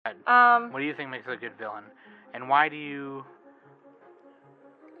What do you think makes a good villain? And why do you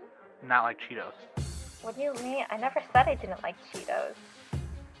not like Cheetos? What do you mean? I never said I didn't like Cheetos.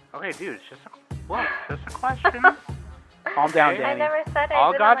 Okay, dude, it's just just a question. Calm down, I Danny. never said I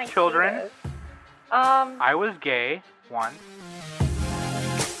All didn't God's like children. Cheetos. I was gay once.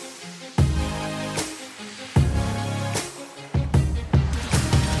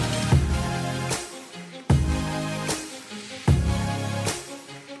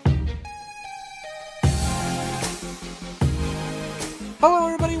 Hello,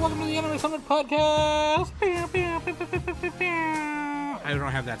 everybody. Welcome to the Anime Summit Podcast. I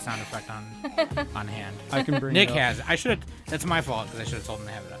don't have that sound effect on hand. I can bring Nick it up. has it. I should. That's my fault because I should have told him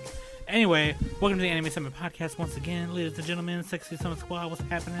to have it up. Anyway, welcome to the Anime Summit Podcast once again, ladies and gentlemen. Sexy Summit Squad. What's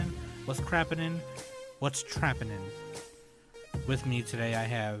happening? What's crapping? What's trapping? With me today, I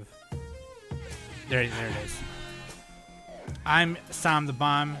have. There it is. I'm Sam the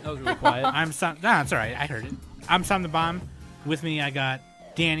Bomb. That was really quiet. I'm Sam. Nah, it's all right. I heard it. I'm Sam the Bomb. With me, I got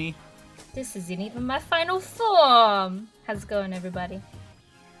Danny, This isn't even my final form. How's it going, everybody?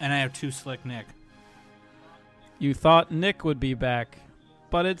 and I have Too Slick Nick. You thought Nick would be back,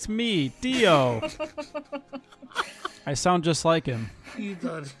 but it's me, Dio. I sound just like him. You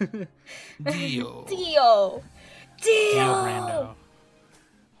thought Dio. Dio! Dio Brando.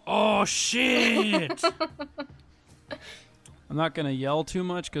 Oh shit! I'm not going to yell too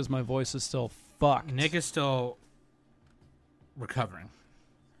much because my voice is still fucked. Nick is still recovering.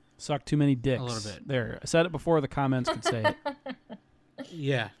 Sucked too many dicks. A little bit. There. I said it before the comments could say it.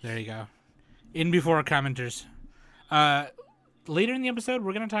 Yeah, there you go. In before commenters. Later in the episode,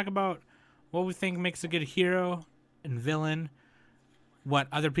 we're going to talk about what we think makes a good hero and villain, what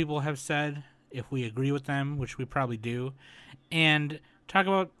other people have said, if we agree with them, which we probably do, and talk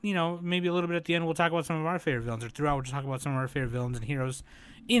about, maybe a little bit at the end, we'll talk about some of our favorite villains, or throughout we'll talk about some of our favorite villains and heroes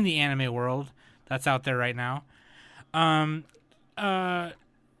in the anime world that's out there right now.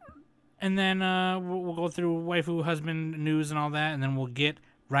 And then we'll go through waifu, husband news and all that, and then we'll get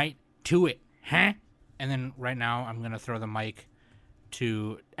right to it, huh? And then right now, I'm going to throw the mic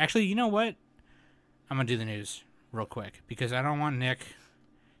to... Actually, you know what? I'm going to do the news real quick, because I don't want Nick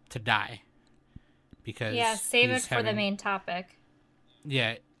to die. Because Yeah, save it he's for the having- main topic.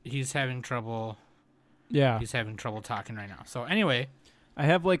 Yeah, he's having trouble... Yeah. He's having trouble talking right now. So anyway, I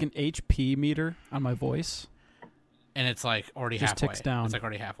have like an HP meter on my voice. and it's like already Just halfway. ticks down. It's like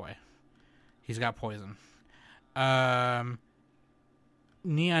already halfway. He's got poison.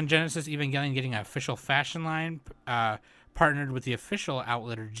 Neon Genesis Evangelion getting an official fashion line, partnered with the official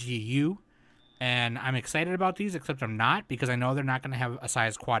outletter GU, and I'm excited about these. Except I'm not, because I know they're not going to have a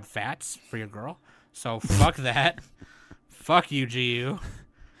size quad fats for your girl. So fuck that. Fuck you, GU.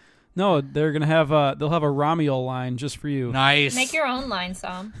 No, they're going to have they'll have a Ramiel line just for you. Nice. Make your own line,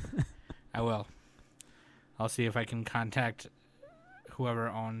 Sam. I will. I'll see if I can contact whoever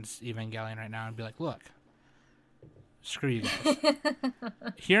owns Evangelion right now and be like, look, screw you guys.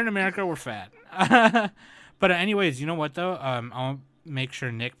 Here in America, we're fat. But anyways, you know what, though? I'll make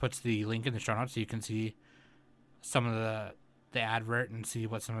sure Nick puts the link in the show notes so you can see some of the advert and see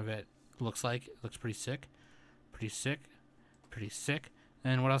what some of it looks like. It looks pretty sick. Pretty sick. Pretty sick.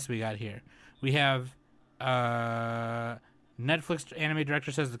 And what else we got here? We have... Netflix anime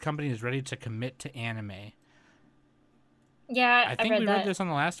director says the company is ready to commit to anime. Yeah, I think read we that. read this on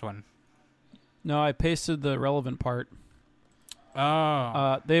the last one. No, I pasted the relevant part.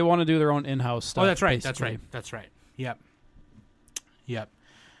 Oh. They want to do their own in-house stuff. Oh, that's right. basically. That's right. Yep.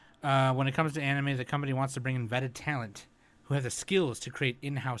 When it comes to anime, the company wants to bring in vetted talent who have the skills to create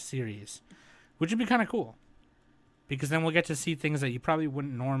in-house series, which would be kind of cool. Because then we'll get to see things that you probably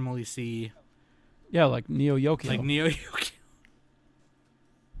wouldn't normally see, Yeah, like Neo Yokio. like Neo Yokio.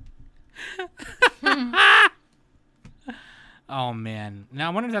 Oh, man. Now,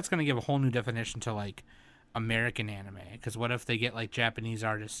 I wonder if that's going to give a whole new definition to, like, American anime. Because what if they get, like, Japanese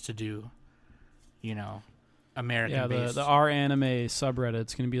artists to do, American-based... the R anime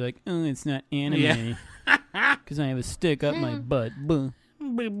subreddit's going to be like, oh, it's not anime. Yeah. Because I have a stick up my butt. Buh.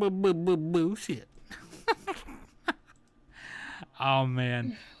 Bullshit. Oh,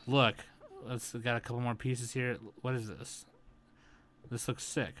 man. Look. We got a couple more pieces here. What is this? This looks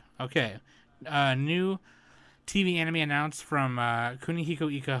sick. Okay. New TV anime announced from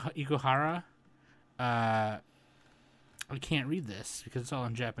Kunihiko Ikuhara. I can't read this because it's all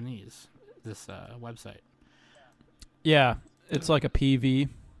in Japanese, this website. Yeah, it's like a PV.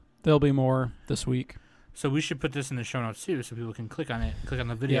 There'll be more this week. So we should put this in the show notes too so people can click on it, click on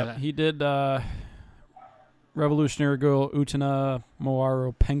the video. Yeah, he did Revolutionary Girl, Utena,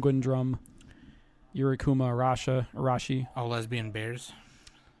 Moaru, Penguin Drum, Yurikuma Arashi. All lesbian bears.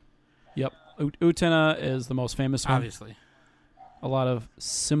 Yep. Utena is the most famous one. Obviously. A lot of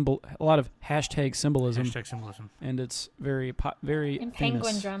hashtag symbolism, Hashtag symbolism. and it's very very And famous.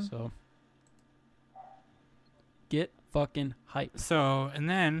 penguin drum. So get fucking hype. So, and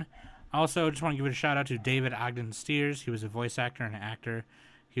then also just want to give a shout out to David Ogden Stiers. He was a voice actor and an actor.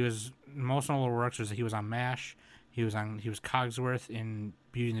 He was most notable works was that he was on MASH. He was Cogsworth in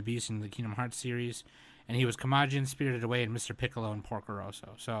Beauty and the Beast in the Kingdom Hearts series, and he was Kamaji in Spirited Away and Mr. Piccolo in Porco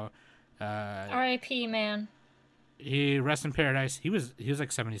Rosso. So, R.I.P. Man. he rest in paradise. He was like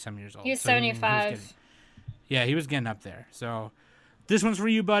 70-some years old. He was So 75. he was getting up there. So, this one's for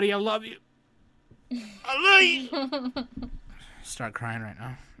you, buddy. I love you. I love you. Start crying right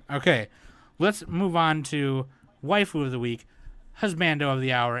now. Okay, let's move on to waifu of the week, husbando of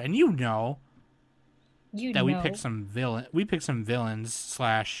the hour, and you know that we picked some villains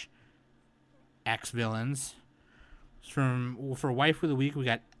slash ex-villains. For waifu of the week, we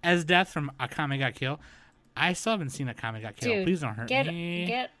got Esdeath from Akame ga Kill. I still haven't seen Akame ga Kill. Dude, Please don't hurt me.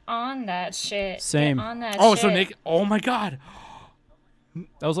 Get on that shit. Same. Get on that Oh, shit. so Nick. Oh my God.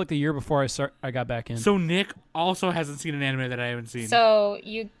 That was like the year before I got back in. So Nick also hasn't seen an anime that I haven't seen. So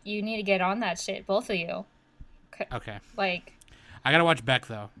you need to get on that shit, both of you. Okay. Like, I gotta watch Beck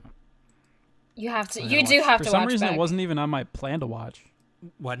though. you have to. I You gotta do watch- have For to some watch reason, back. it wasn't even on my plan to watch.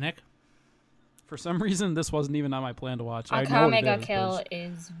 What, Nick? For some reason, this wasn't even on my plan to watch. I know what Akame it ga is, Kill but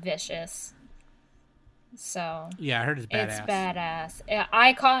is vicious. So Yeah, I heard it's badass. it's badass. Yeah,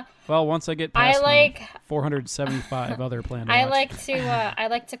 I call. well, once I get I past like. 475 other planned to I watch. like to. I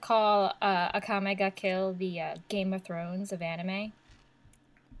like to call Akame ga Kill the Game of Thrones of anime.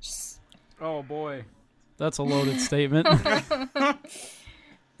 Just, Oh boy, that's a loaded statement.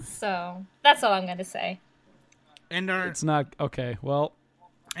 so that's all I'm gonna say. And our It's not okay. Well,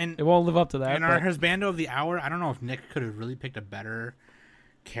 and it won't live up to that. and our but husbando of the hour. I don't know if Nick could have really picked a better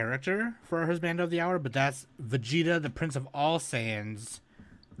character for our husbando of the hour, but that's Vegeta, the Prince of all Saiyans,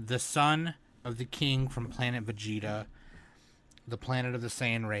 the son of the king from planet Vegeta, the planet of the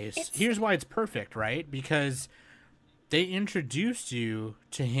Saiyan race. Here's why it's perfect, right? Because they introduced you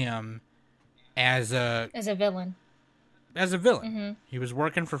to him as a villain. villain. He was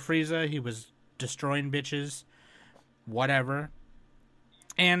working for Frieza. He was destroying bitches, whatever.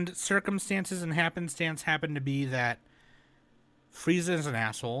 And circumstances and happenstance happen to be that Frieza is an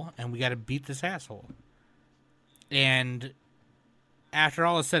asshole, and we got to beat this asshole. And after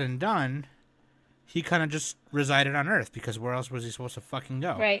all is said and done, he kind of just resided on Earth because where else was he supposed to fucking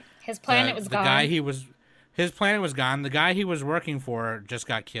go? Right. His planet was gone. His planet was gone. The guy he was working for just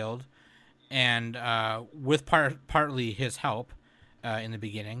got killed, and with partly his help in the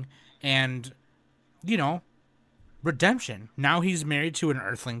beginning, and redemption. Now he's married to an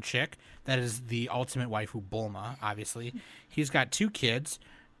Earthling chick that is the ultimate waifu, Bulma. Obviously, he's got 2 kids,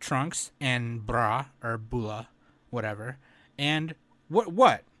 Trunks and Bra or Bula, whatever. And what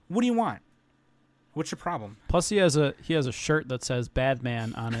do you want? What's your problem? plus, he has a shirt that says "Bad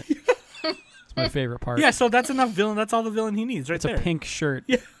Man" on it. It's my favorite part. Yeah, so that's enough villain. That's all the villain he needs, right It's there. a pink shirt.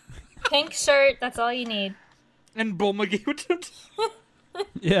 Yeah. Pink shirt. That's all you need. And Bulma gave it to him.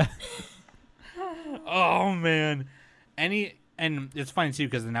 Yeah. Oh man, and it's funny too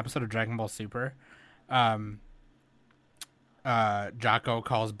because in an episode of Dragon Ball Super, Jocko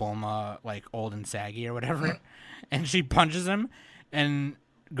calls Bulma like old and saggy or whatever, and she punches him, and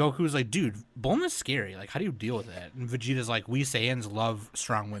Goku's like, "Dude, Bulma's scary. Like, how do you deal with it?" And Vegeta's like, "We Saiyans love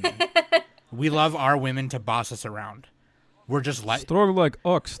strong women. We love our women to boss us around. We're just like Strong like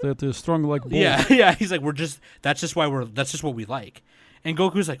ox that is strong like bull. yeah." He's like, that's just what we like." And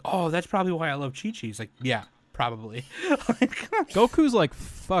Goku's like, "Oh, that's probably why I love Chi-Chi." He's like, "Yeah, probably." Goku's like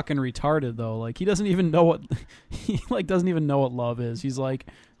fucking retarded though. Like he doesn't even know what doesn't even know what love is. He's like,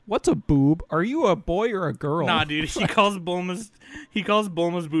 "What's a boob? Are you a boy or a girl?" Nah, dude, he calls Bulma's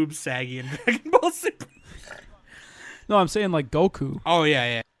boobs saggy in Dragon Ball Super. No, I'm saying like Goku. Oh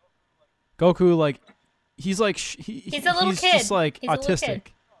yeah. Goku like he's like He's a little he's kid. just like He's a little autistic.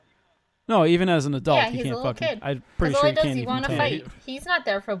 kid. No, even as an adult, Yeah, he he's a can't little fucking. kid. I'm pretty That's sure all he he does. can't He even want to tame. fight. He's not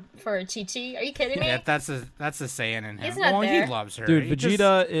there for Chi-Chi. Are you kidding me? Yeah, that's a Saiyan in him. He's not well, there. he loves her. Dude, He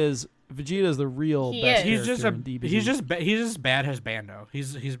Vegeta is the real He best is. He's just character in DBZ. he's just bad husbando.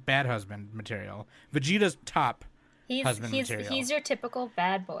 He's bad husband material. Vegeta's top husband material. He's your typical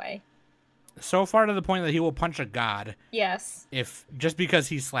bad boy. So far to the point that he will punch a god Yes. if just because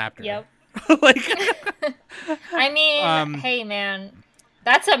he slapped her. Yep. Like I mean, hey man,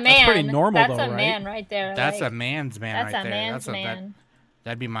 that's a man. pretty normal, That's though, a right? man right there. that's like, a man's man That's right a there. man's man.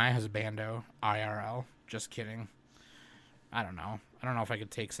 That'd be my husbando IRL. Just kidding. I don't know if I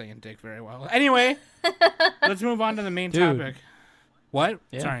could take saying dick very well. Anyway, let's move on to the main Dude. topic. What?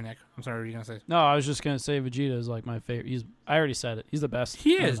 Yeah. Sorry, Nick. I'm sorry. What were you gonna say? No, I was just gonna say Vegeta is like my favorite. I already said it. He's the best.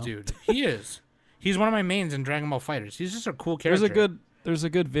 He I don't is, know. dude. He is. He's one of my mains in Dragon Ball Fighters. He's just a cool character. There's a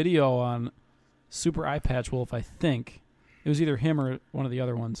good video on Super Eye Patch Wolf. I think it was either him or one of the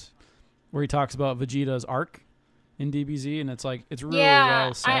other ones where he talks about Vegeta's arc in DBZ, and it's like it's really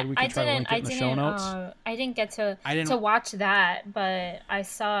well said. We can try to link it in the show notes. I didn't get to didn't watch that, but I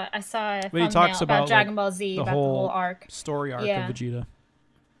saw a But he talks thumbnail about Dragon like, Ball Z, the about the whole arc. story arc Yeah. of Vegeta.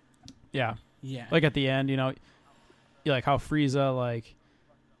 Yeah, Yeah. like at the end, like how Frieza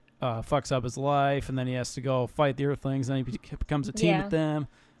fucks up his life, and then he has to go fight the Earthlings, and then he becomes a team Yeah. with them,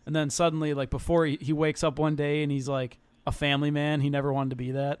 and then suddenly, like before he wakes up one day and he's like a family man. He never wanted to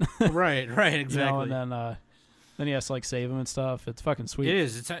be that. right. Exactly. And then he has to like save him and stuff. It's fucking sweet. It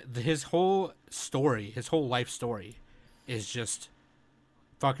is. It's his whole story, his whole life story, is just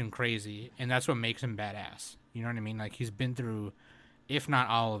fucking crazy, and that's what makes him badass. You know what I mean? Like he's been through, if not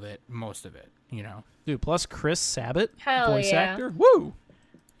all of it, most of it. You know? Dude, plus Chris Sabat, Hell voice yeah. actor. Woo!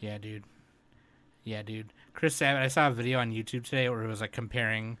 Yeah, dude. Chris Sabat. I saw a video on YouTube today where it was like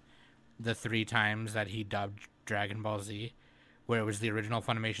comparing the 3 times that he dubbed Dragon Ball Z, where it was the original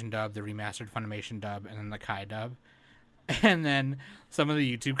Funimation dub, the remastered Funimation dub, and then the Kai dub. And then some of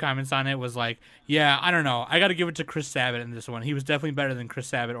the YouTube comments on it was like, yeah, I don't know. I got to give it to Chris Sabat in this one. He was definitely better than Chris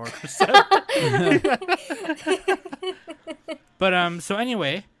Sabat or Chris Sabat. But, so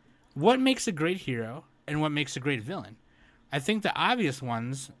anyway, what makes a great hero and what makes a great villain? I think the obvious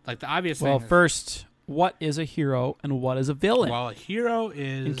ones, like the obvious Well, thing first, what is a hero and what is a villain? well, a hero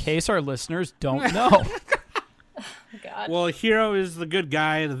is... In case our listeners don't know. God. Well, a hero is the good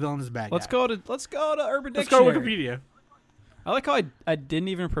guy, the villain is the bad Let's guy. go to Urban Let's go Dictionary. to Wikipedia. I like how I didn't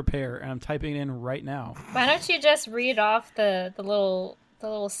even prepare, and I'm typing it in right now. Why don't you just read off the little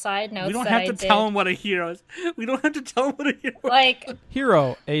side notes? We don't that have I to did? tell him what a hero is. We don't have to tell him what a hero is. Like,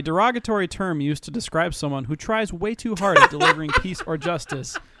 Hero, a derogatory term used to describe someone who tries way too hard at delivering peace or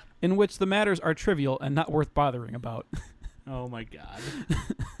justice, in which the matters are trivial and not worth bothering about. Oh my god.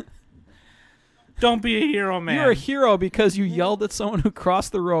 Don't be a hero, man. You're a hero because you yelled at someone who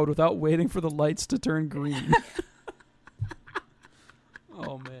crossed the road without waiting for the lights to turn green.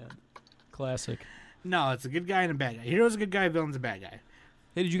 Oh, man. Classic. No, it's a good guy and a bad guy. Hero's a good guy, villain's a bad guy.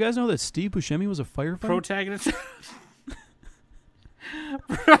 Hey, did you guys know that Steve Buscemi was a firefighter? Protagonist.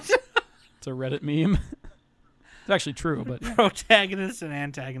 It's a Reddit meme. It's actually true, but yeah. Protagonist and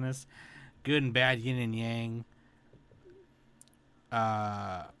antagonist. Good and bad, yin and yang.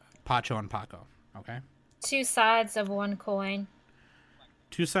 Pacho and Paco. Okay? two sides of one coin.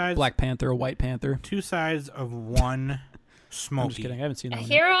 Two sides. Black Panther, White Panther. Two sides of one smoky. I'm just kidding. I haven't seen A that one.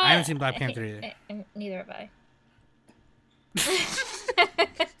 hero. I haven't seen Black Panther either. Neither have I.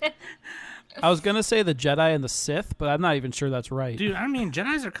 I was gonna say the Jedi and the Sith, but I'm not even sure that's right. Dude, I mean,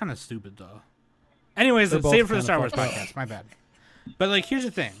 Jedis are kind of stupid, though. Anyways, They're let's both save it for the kinda Star Wars fucked up. podcast. My bad. But, like, here's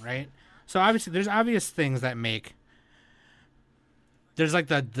the thing, right? So, obviously, there's obvious things that make... There's, like,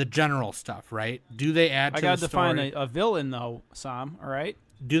 the general stuff, right? Do they add to I gotta the story? define a villain, though, Sam. All right.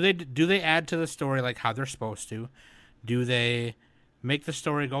 Do they add to the story, like, how they're supposed to? Do they make the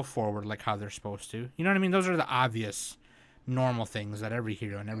story go forward, like, how they're supposed to? You know what I mean? Those are the obvious, normal things that every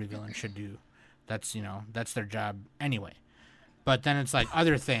hero and every villain should do. That's, you know, that's their job anyway. But then it's, like,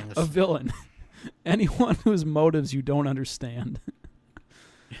 other things. A villain. Anyone whose motives you don't understand.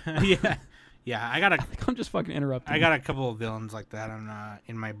 Yeah. Yeah, I got I'm just fucking interrupting. a couple of villains like that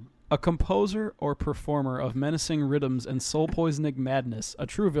in my... A composer or performer of menacing rhythms and soul-poisoning madness, a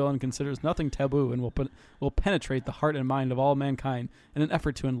true villain considers nothing taboo and will penetrate the heart and mind of all mankind in an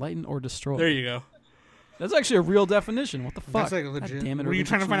effort to enlighten or destroy. There you go. That's actually a real definition. What the fuck? That's like God legit. damn it, Were you Urban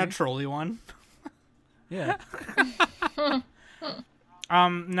trying to find a Dictionary. trolley one? Yeah.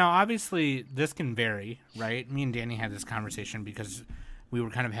 Now, obviously, this can vary, right? Me and Danny had this conversation because we were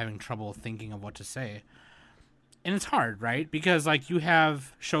kind of having trouble thinking of what to say. And it's hard, right? Because, like, you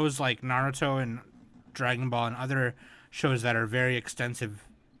have shows like Naruto and Dragon Ball and other shows that are very extensive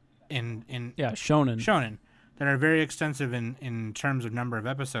in Yeah, shonen. that are very extensive in terms of number of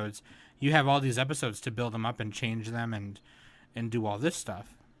episodes. You have all these episodes to build them up and change them and do all this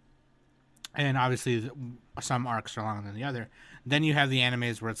stuff. And obviously, some arcs are longer than the other. Then you have the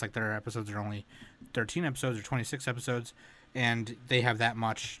animes where it's like their episodes are only 13 episodes or 26 episodes, and they have that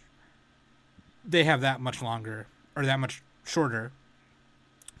much longer or that much shorter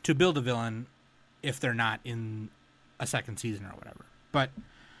to build a villain if they're not in a second season or whatever. But,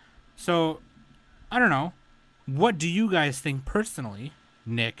 so, I don't know. What do you guys think personally,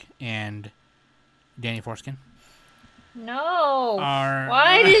 Nick and Danny Foreskin? No. Are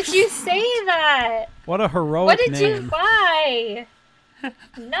Why did you say that? What a heroic What did name. you? Why?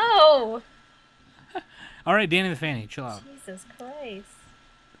 No. All right, Danny the Fanny, chill out. Jesus Christ.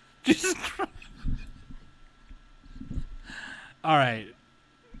 Jesus Christ. All right.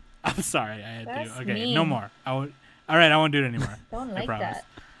 I'm sorry. I had That's to. Okay, mean. no more. All right, I won't do it anymore. Don't I like promise.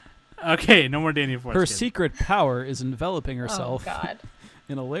 that. Okay, no more Danny Foreskin. Her secret power is enveloping herself Oh God.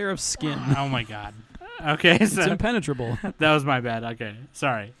 in a layer of skin. Oh my god. Okay, It's so impenetrable. that was my bad. Okay,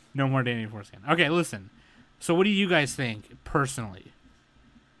 sorry. No more Danny Foreskin. Okay, listen. So, what do you guys think personally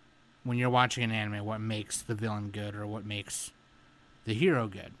when you're watching an anime? What makes the villain good, or what makes the hero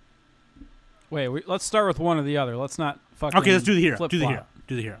good? Wait, let's start with one or the other. Let's not fucking. Okay, let's do the hero. flip-flop. Do the hero.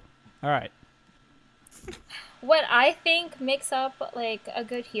 Do the hero. All right. What I think makes up like a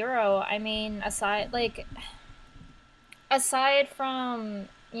good hero, I mean, aside from,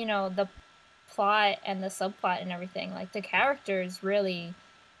 you know, the plot and the subplot and everything, like the characters really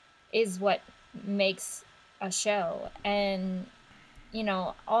is what makes a show. And, you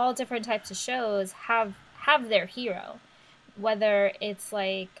know, all different types of shows have their hero, whether it's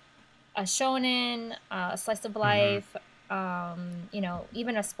like a shonen, a slice of life, you know,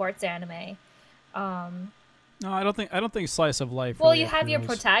 even a sports anime. No, I don't think slice of life. Well, really you have your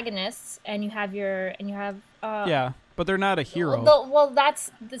heroes. protagonists, and you have Yeah, but they're not a hero. Well, that's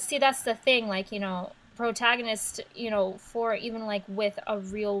the thing. Like, you know, protagonist, you know, for even like with a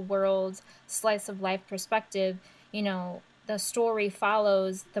real world slice of life perspective, you know, the story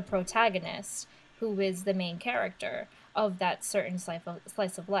follows the protagonist, who is the main character of that certain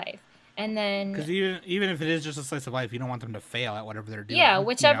slice of life. And then, Because even if it is just a slice of life, you don't want them to fail at whatever they're doing. yeah, You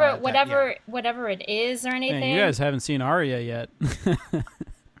whichever know, whatever it is or anything. Man, you guys haven't seen Arya yet.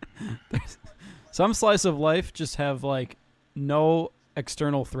 Some slice of life just have like no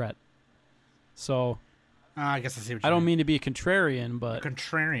external threat. So I guess I see what you I don't mean to be contrarian, a but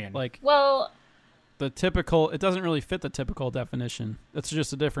contrarian. like Well, the typical, it doesn't really fit the typical definition. It's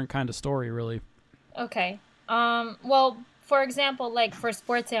just a different kind of story, really. okay. Well, for example, like for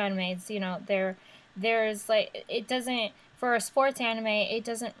sports animes, you know, there's like it doesn't for a sports anime, it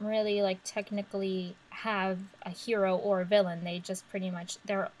doesn't really like technically have a hero or a villain. They just pretty much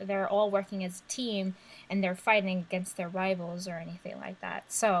they're all working as a team and they're fighting against their rivals or anything like that.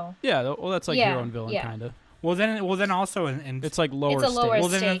 So Yeah, well, that's like Yeah, hero and villain yeah. kind of. well, then also, and It's like lower it's a lower stakes. Well,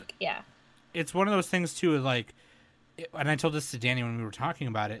 then stake. Yeah. it's one of those things too. Like, and I told this to Danny when we were talking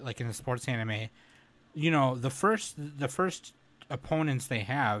about it. Like in the sports anime, you know, the first opponents they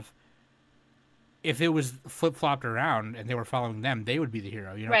have, if it was flip flopped around and they were following them, they would be the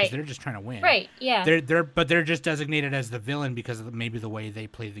hero. You know, because Right. they're just trying to win. Right. Yeah. They're just designated as the villain because of maybe the way they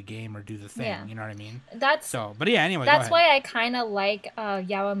play the game or do the thing. Yeah. You know what I mean? That's So, but yeah. Anyway, that's go ahead. why I kind of like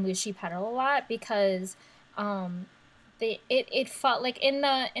Yawamushi Pedal a lot because it felt like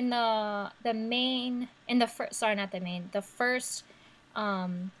the first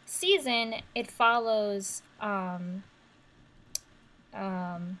season it follows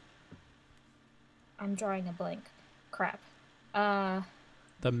I'm drawing a blank. Crap. The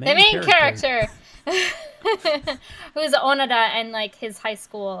The main character who's Onoda and like his high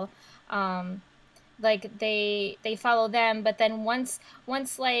school like they follow them, but then once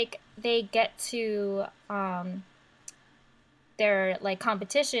like they get to their like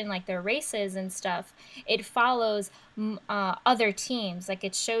competition, like their races and stuff, it follows other teams. Like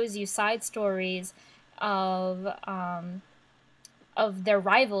it shows you side stories of their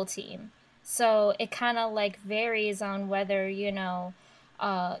rival team. So it kind of like varies on whether, you know,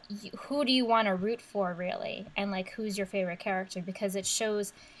 who do you want to root for really, and like who's your favorite character, because it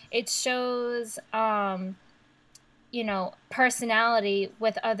shows you know, personality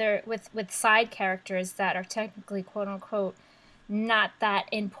with other with side characters that are technically quote unquote not that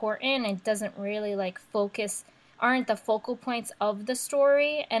important and doesn't really like aren't the focal points of the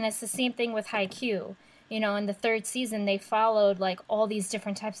story. And it's the same thing with Haikyuu. You know, in the third season they followed like all these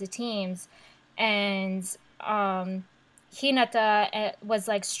different types of teams, and Hinata was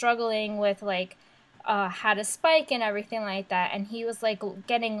like struggling with like how to spike and everything like that, and he was like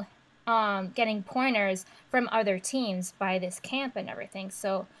getting pointers from other teams by this camp and everything.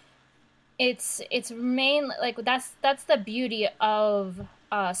 So it's mainly like that's the beauty of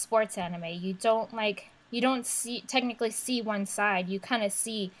sports anime. You don't technically see one side. You kind of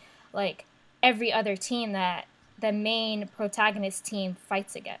see like every other team that the main protagonist team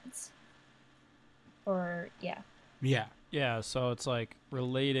fights against. Or yeah. Yeah. Yeah, so it's like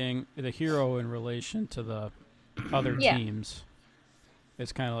relating the hero in relation to the other Yeah. teams.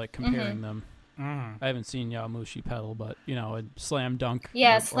 It's kind of like comparing them. Mm. I haven't seen Yawamushi Pedal, but you know, a slam dunk.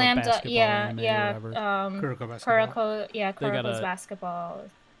 Yeah, or slam dunk. basketball Yeah, anime or yeah. whatever. Kuroko basketball. Kuroko, yeah, They got Kuroko's a- basketball.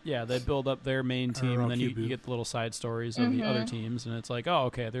 Yeah, they build up their main team, and then you get the little side stories of the other teams, and it's like, oh,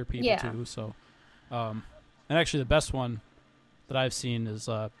 okay, they're people too. So, and actually, the best one that I've seen is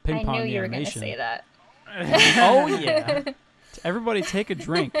Ping Pong I knew the you Animation. were going to say that. Oh yeah! Everybody, take a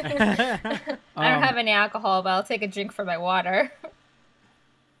drink. I don't have any alcohol, but I'll take a drink for my water.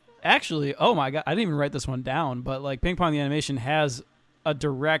 Actually, oh my god, I didn't even write this one down, but like Ping Pong the Animation has a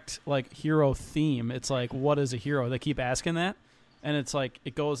direct like hero theme. It's like, what is a hero? They keep asking that, and it's like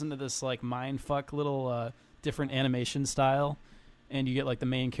it goes into this like mindfuck little different animation style, and you get like the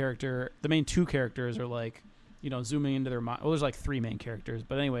main two characters are like, zooming into their mind. Well, there's like three main characters,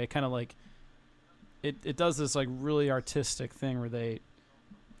 but anyway, it kind of like it does this like really artistic thing where they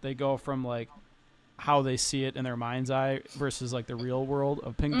go from like how they see it in their mind's eye versus like the real world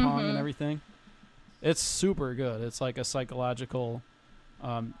of ping pong and everything. It's super good. It's like a psychological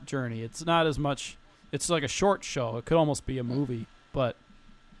journey. It's not as much. It's like a short show. It could almost be a movie, but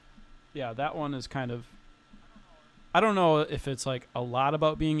yeah, that one is kind of. I don't know if it's like a lot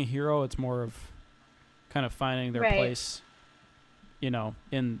about being a hero. It's more of kind of finding their place,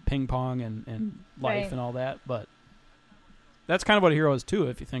 in ping pong and life and all that. But that's kind of what a hero is too.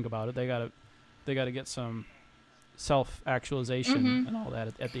 If you think about it, they gotta get some self-actualization and all that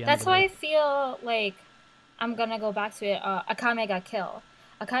at the end. That's of why it. I feel like I'm gonna go back to it. Akame ga Kill.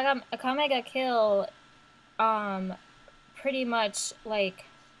 Akame ga Kill, pretty much like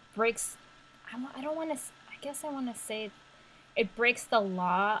breaks. I don't want to. I guess I want to say, it breaks the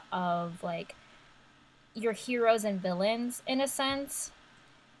law of like your heroes and villains in a sense.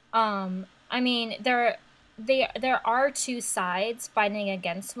 I mean, there are two sides fighting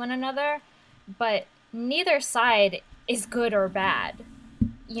against one another, but neither side is good or bad.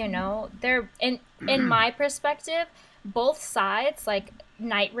 They're in my perspective, both sides, like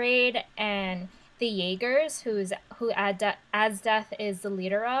Night Raid and the Jaegers, who Azdeath is the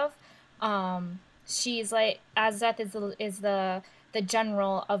leader of. She's like, Azdeath is the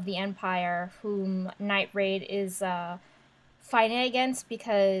general of the Empire, whom Night Raid is fighting against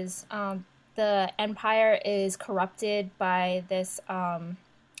because the Empire is corrupted by this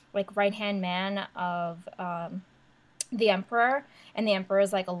like right-hand man of the Emperor, and the Emperor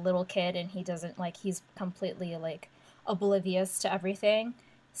is like a little kid, and he doesn't like, he's completely like oblivious to everything.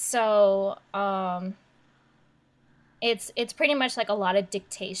 So it's pretty much like a lot of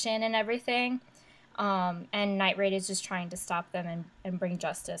dictation and everything. And Night Raid is just trying to stop them and bring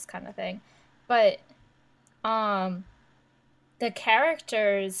justice, kind of thing. But the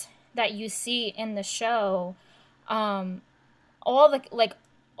characters that you see in the show, all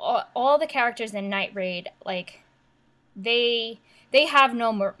the characters in Night Raid, like they have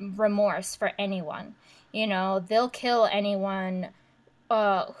no remorse for anyone. They'll kill anyone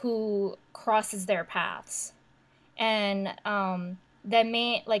who crosses their paths. And one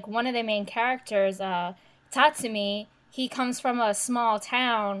of the main characters, Tatsumi, he comes from a small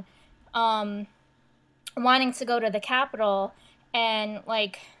town, wanting to go to the capital and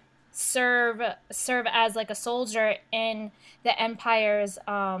like serve as like a soldier in the Empire's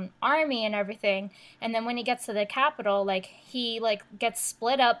army and everything. And then when he gets to the capital, like he like gets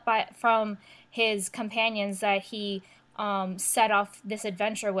split up from his companions that he set off this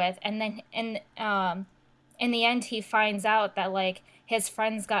adventure with, and then in the end he finds out that like his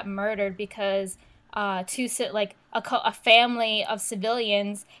friends got murdered because a family of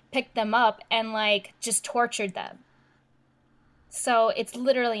civilians picked them up and like just tortured them. So it's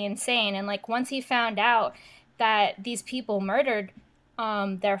literally insane. And like once he found out that these people murdered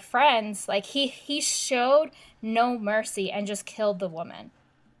their friends, like he showed no mercy and just killed the woman.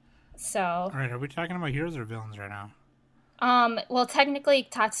 So all right, are we talking about heroes or villains right now? Well, technically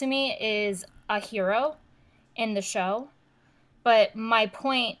Tatsumi is a hero in the show, but my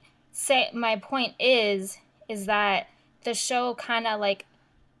point is that the show kind of like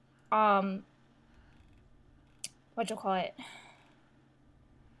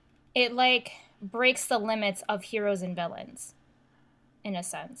it like breaks the limits of heroes and villains in a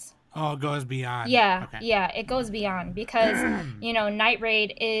sense. Oh, it goes beyond. Yeah, okay. Yeah, it goes beyond because Night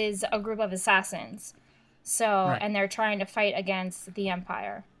Raid is a group of assassins, so right. And they're trying to fight against the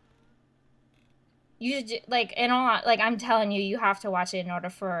Empire. You like in all like I'm telling you, you have to watch it in order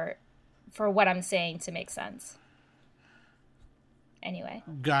for what I'm saying to make sense. Anyway.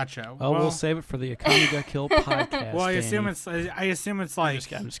 Gotcha. Well, we'll save it for the Akame ga Kill podcast. Well, I assume it's like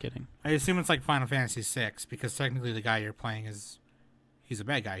I'm just kidding. I assume it's like Final Fantasy VI because technically the guy you're playing he's a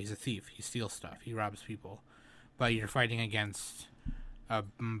bad guy. He's a thief. He steals stuff. He robs people, but you're fighting against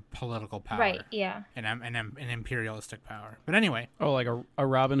political power, Right, yeah. and imperialistic power. But anyway, Oh, like a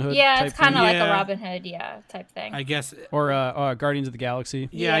Robin Hood. Yeah, type it's kind of thing? like Yeah. a Robin Hood, type thing. I guess Or Guardians of the Galaxy.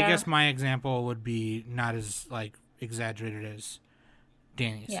 yeah, I Yeah. guess my example would be not as like exaggerated as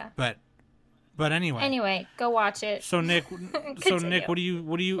Danny's. Yeah. But anyway. Anyway, go watch it. So Nick, Continue. what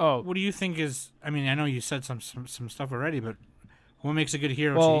do you think is? I mean, I know you said some stuff already, but what makes a good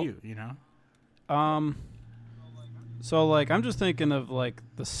hero Well, to you? You know. So like I'm just thinking of like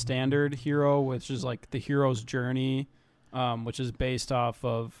the standard hero, which is like the hero's journey, which is based off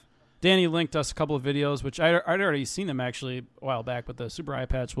of. Danny linked us a couple of videos, which I'd already seen them actually a while back, but the Super Eye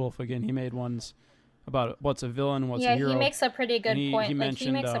Patch Wolf again, he made ones about what's a villain, what's a hero. He makes a pretty good he point. He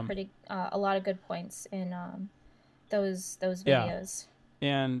mentioned, makes a lot of good points in those videos.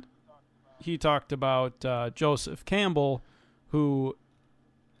 And he talked about Joseph Campbell, who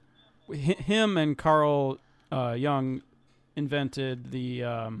him and Carl Jung invented the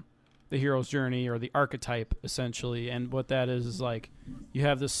hero's journey, or the archetype, essentially. And what that is like you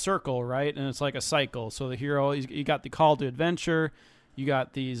have this circle, right? And it's like a cycle. So the hero, you got the call to adventure, you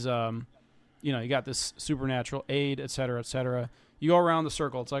got these you got this supernatural aid, etc., etc. You go around the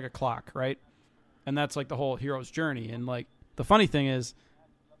circle. It's like a clock, right? And that's like the whole hero's journey. And like the funny thing is,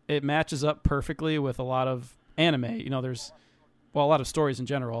 it matches up perfectly with a lot of anime. You know, there's a lot of stories in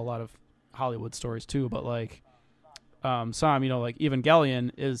general, a lot of Hollywood stories too. But like some, like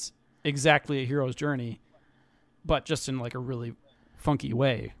Evangelion is exactly a hero's journey, but just in like a really funky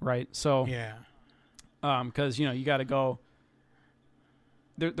way, right? So Yeah. because you got to go.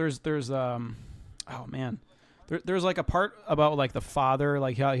 There's like a part about like the father,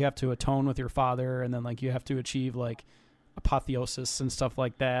 like how you have to atone with your father, and then like you have to achieve like apotheosis and stuff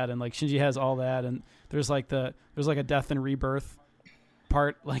like that, and like Shinji has all that, and there's like a death and rebirth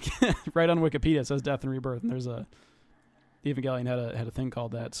part, like right on Wikipedia it says death and rebirth, and there's the Evangelion had a thing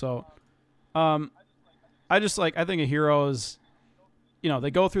called that. So I think a hero is, they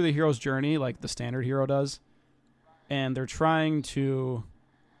go through the hero's journey like the standard hero does, and they're trying to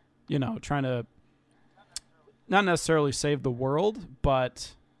not necessarily save the world,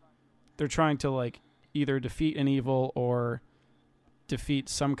 but they're trying to like either defeat an evil or defeat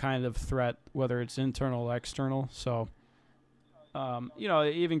some kind of threat, whether it's internal or external. So,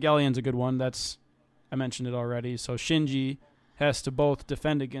 Evangelion's a good one. I mentioned it already. So Shinji has to both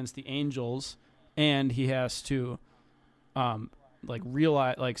defend against the angels, and he has to,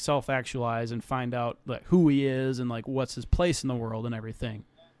 realize, like self-actualize and find out like who he is and like what's his place in the world and everything.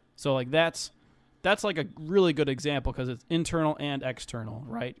 So like that's like a really good example because it's internal and external,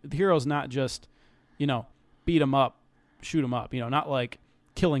 right? The hero's not just, beat him up, shoot him up, not like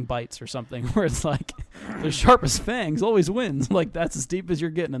Killing Bites or something where it's like the sharpest fangs always wins. Like that's as deep as you're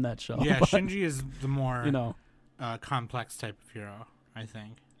getting in that show. Yeah, But, Shinji is the more complex type of hero, I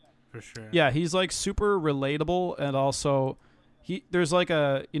think, for sure. yeah, he's like super relatable, and also there's like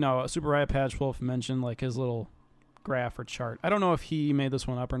a Super Riot Patch Wolf mentioned like his little graph or chart. I don't know if he made this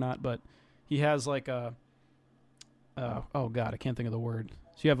one up or not, but he has like a oh god, I can't think of the word.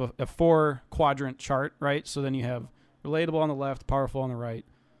 So you have a 4-quadrant chart, right? So then you have relatable on the left, powerful on the right,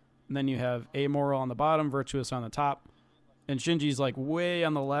 and then you have amoral on the bottom, virtuous on the top. And Shinji's like way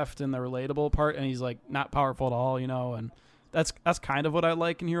on the left in the relatable part, and he's like not powerful at all, and that's kind of what I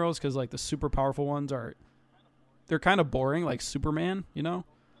like in heroes, because like the super powerful ones they're kind of boring, like Superman,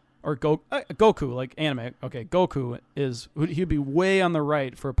 or Goku, like anime. Okay, Goku he'd be way on the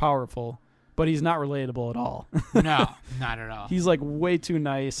right for powerful, but he's not relatable at all. No, not at all. He's like way too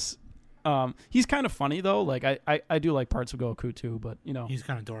nice. He's kind of funny though. Like I do like parts of Goku too, but he's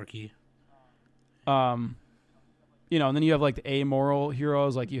kind of dorky. And then you have like the amoral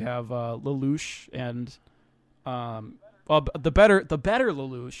heroes, like you have Lelouch, and the better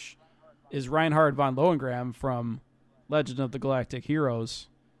Lelouch is Reinhard von Lohengram from Legend of the Galactic Heroes,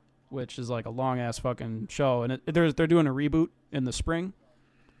 which is like a long ass fucking show, and they're doing a reboot in the spring,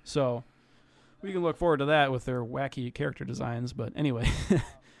 so we can look forward to that with their wacky character designs. But anyway,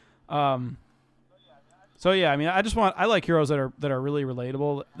 so yeah, I mean, I like heroes that are really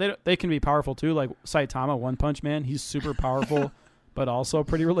relatable. They can be powerful too, like Saitama, One Punch Man. He's super powerful, but also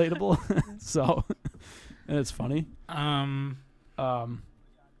pretty relatable. So, and it's funny.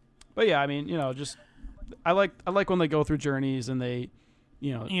 But yeah, I mean, just I like when they go through journeys and they,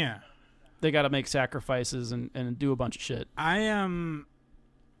 Yeah. they got to make sacrifices and do a bunch of shit.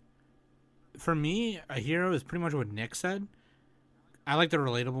 For me, a hero is pretty much what Nick said. I like the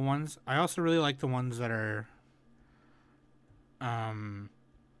relatable ones. I also really like the ones that are,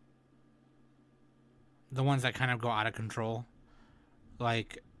 the ones that kind of go out of control.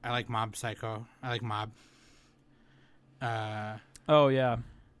 Like, I like Mob Psycho. I like Mob. Oh yeah.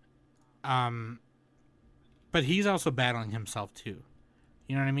 But he's also battling himself too.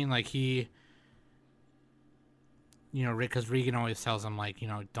 You know what I mean? Like he, because Regan always tells him like,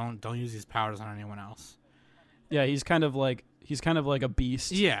 don't use these powers on anyone else. Yeah, he's kind of like a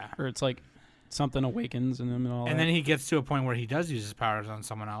beast. Yeah. Or it's like something awakens in him and all that. And then he gets to a point where he does use his powers on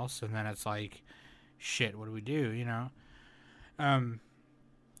someone else, and then it's like, shit, what do we do? And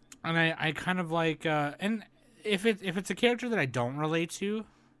I kind of like, and if it's a character that I don't relate to,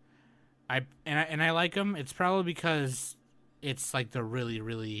 I like him, it's probably because it's like the really,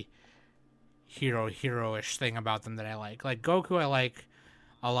 really hero-ish thing about them that I like. Like Goku I like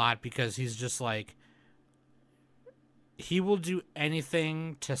a lot because he's just like, he will do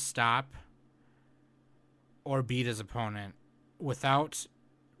anything to stop or beat his opponent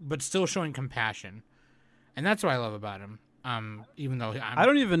but still showing compassion. And that's what I love about him. Even though I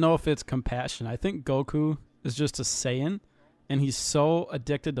don't even know if it's compassion. I think Goku is just a Saiyan, and he's so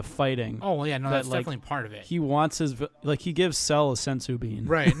addicted to fighting. Oh yeah, no, that's definitely part of it. He wants he gives Cell a sensu bean.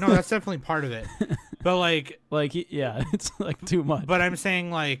 Right. No, that's definitely part of it. But it's like too much. But I'm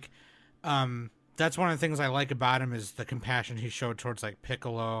saying like, that's one of the things I like about him is the compassion he showed towards like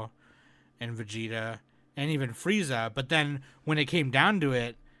Piccolo and Vegeta and even Frieza. But then when it came down to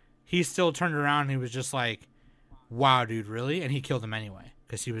it, he still turned around and he was just like, wow, dude, really? And he killed him anyway.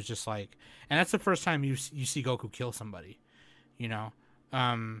 Because he was just like... And that's the first time you see Goku kill somebody. In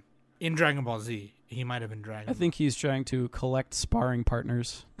Dragon Ball Z. He might have been Dragon Ball. I think he's trying to collect sparring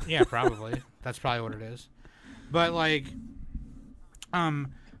partners. Yeah, probably. That's probably what it is. But like...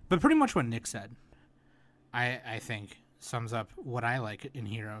 But pretty much what Nick said, I think, sums up what I like in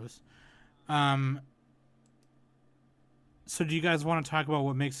heroes. So do you guys want to talk about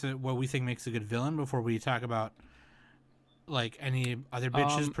what we think makes a good villain before we talk about like any other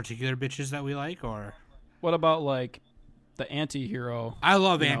bitches, particular bitches that we like, or what about like the anti-hero? I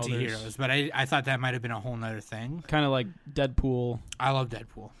love anti-heroes, but I thought that might have been a whole nother thing. Kind of like Deadpool. I love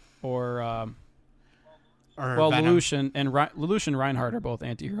Deadpool. Or Venom. Lelouch and Lelouch and Reinhardt are both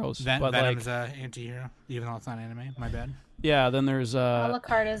anti-heroes. But Venom's an anti-hero, even though it's not anime. My bad. Yeah, then there's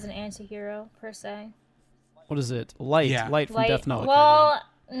Alucard is an anti-hero per se. What is it? Light. Yeah. Light from Death Note. Well,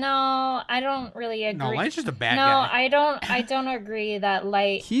 no, I don't really agree. No, Light's just a bad guy. No, I don't agree that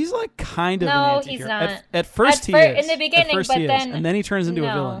Light. He's like kind of an No, anti-hero. he's not. At first he is. In the beginning, at first but he then is. And then he turns into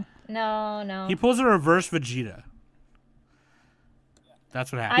a villain. No. He pulls a reverse Vegeta.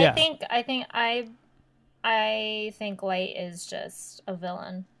 That's what happened. I think Light is just a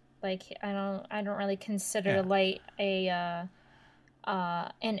villain. Like I don't really consider Light an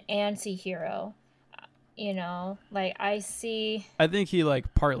anti-hero. Like I think he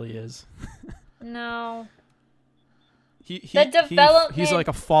like partly is. No. He's development like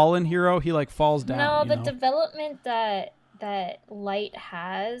a fallen hero. He like falls down. No, the development that Light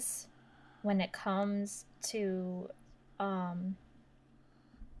has when it comes to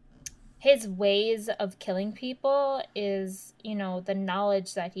his ways of killing people is, the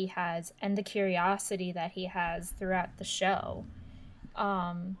knowledge that he has and the curiosity that he has throughout the show.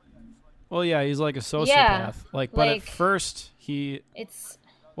 Well, yeah, he's like a sociopath. But at first he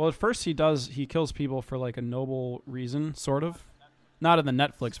kills people for like a noble reason, sort of. Not in the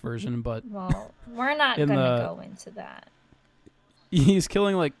Netflix version, but well, we're not going to go into that. He's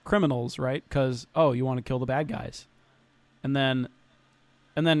killing like criminals, right? Because you want to kill the bad guys, and then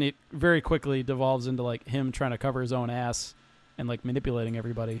it very quickly devolves into like him trying to cover his own ass and like manipulating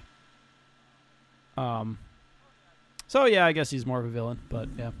everybody. So yeah, I guess he's more of a villain, but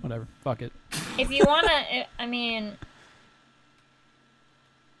yeah, whatever. Fuck it. If you wanna,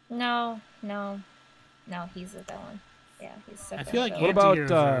 no, he's a villain. Yeah, he's so. I feel like what about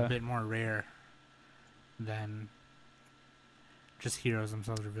are a bit more rare than just heroes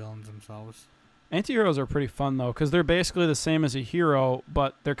themselves or villains themselves. Anti-heroes are pretty fun though, because they're basically the same as a hero,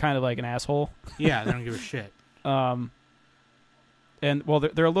 but they're kind of like an asshole. Yeah, they don't give a shit. And well,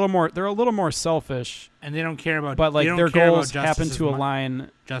 they're a little more selfish, and they don't care about. But like their goals happen to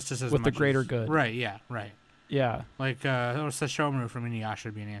align with the greater good. Right. Yeah. Right. Yeah. Like Sesshomaru from Inuyasha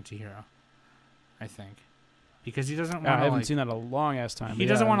would be an anti-hero, I think, because he doesn't want. I haven't seen that in a long ass time. He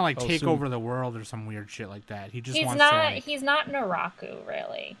doesn't want to like take over the world or some weird shit like that. He just he's wants not. to. Like, he's not Naraku,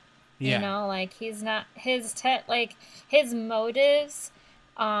 really. Yeah. Like he's not his motives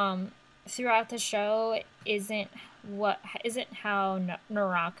throughout the show isn't how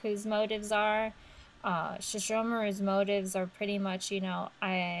Naraku's motives are. Sesshomaru's motives are pretty much,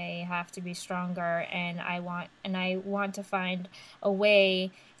 I have to be stronger and I want to find a way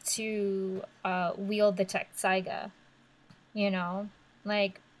to wield the Tenseiga.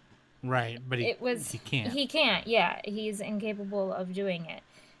 Like Right, but he can't. He can't. Yeah, he's incapable of doing it.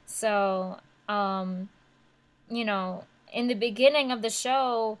 So, you know, in the beginning of the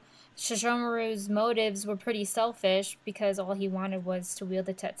show, Sesshomaru's motives were pretty selfish because all he wanted was to wield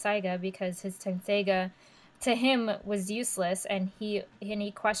the Tetsaiga because his Tenseiga to him was useless, and he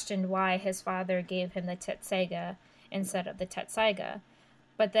questioned why his father gave him the Tetseiga instead of the Tetsaiga.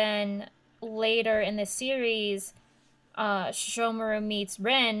 But then later in the series, Sesshomaru meets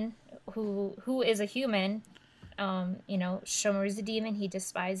Rin, who is a human. You know, Sesshomaru's a demon. He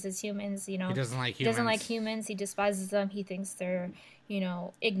despises humans. You know, he doesn't like humans. He doesn't like humans. He despises them. He thinks they're, you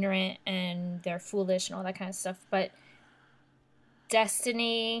know, ignorant and they're foolish and all that kind of stuff. But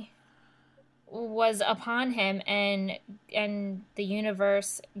destiny was upon him, and the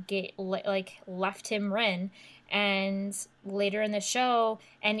universe left him Rin. And later in the show,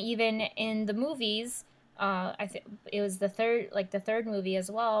 and even in the movies, I think it was the third movie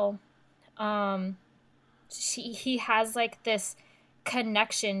as well. He has like this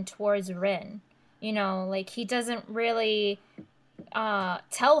connection towards Rin. You know, like he doesn't really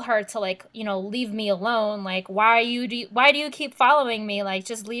tell her to, like, you know, leave me alone. Like, why do you keep following me? Like,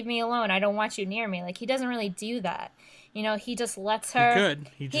 just leave me alone. I don't want you near me. Like, he doesn't really do that. You know, he just lets her. He could.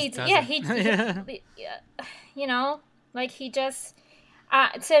 He just doesn't. You know, like he just.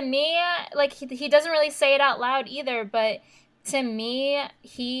 To me, like he doesn't really say it out loud either, but to me,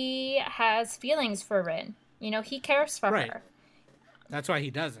 he has feelings for Rin. You know, he cares for her. That's why he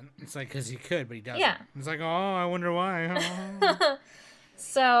doesn't. It's like because he could, but he doesn't. Yeah. It's like, oh, I wonder why.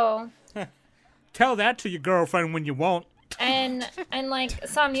 So. Tell that to your girlfriend when you won't. And like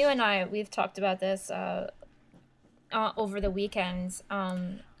Sam, you and I, we've talked about this over the weekends.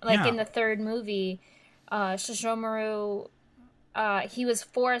 In the third movie, Sesshomaru, he was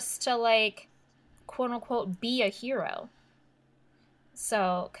forced to, like, quote unquote, be a hero.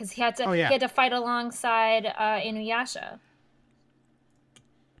 So, because he had to fight alongside Inuyasha.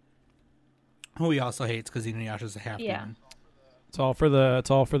 Who he also hates because Inuyasha's a half demon. It's all for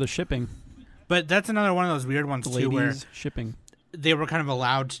the shipping. But that's another one of those weird ones too, where shipping. They were kind of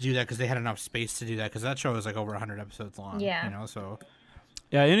allowed to do that because they had enough space to do that, because that show was like over 100 episodes long. Yeah, you know, so.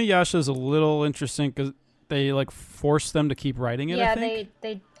 Yeah, Inuyasha is a little interesting because they like forced them to keep writing it. Yeah, I think.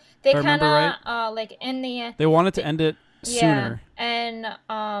 they kind of like in the. They wanted to end it sooner. Yeah, and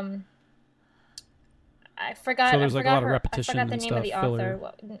I forgot. So there's like a lot of repetition I forgot the name of the author.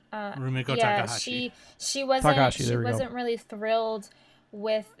 Rumiko Takahashi. She wasn't really thrilled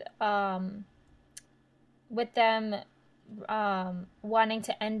with them wanting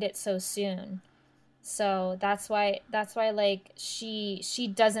to end it so soon. So that's why like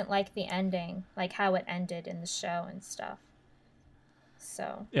she doesn't like the ending, like how it ended in the show and stuff.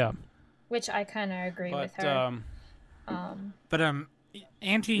 So yeah, which I kind of agree with her. But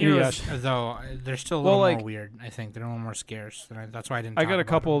anti-heroes, though, they're still a little more weird. I think they're a little more scarce. That's why I didn't. I got a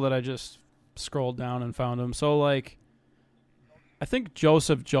couple that I just scrolled down and found them. So like, I think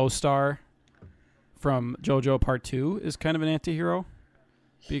Joseph Joestar from JoJo Part 2 is kind of an anti-hero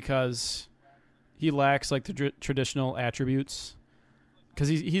because he lacks like the traditional attributes. Because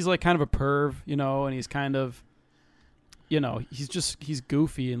he's like kind of a perv, you know, and he's kind of, you know, he's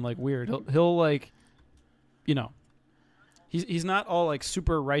goofy and like weird. He'll like, you know. He's not all like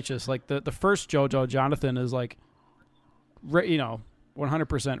super righteous. Like the first JoJo, Jonathan is like, you know,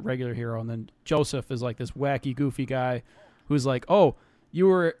 100% regular hero, and then Joseph is like this wacky, goofy guy who's like, oh, you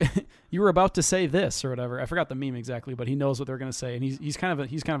were about to say this or whatever. I forgot the meme exactly, but he knows what they're gonna say, and he's kind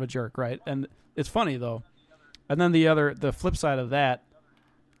of a jerk, right? And it's funny though. And then the flip side of that,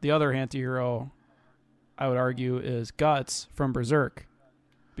 the other anti-hero, I would argue, is Guts from Berserk,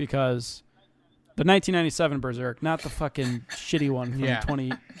 because. The 1997 Berserk, not the fucking shitty one from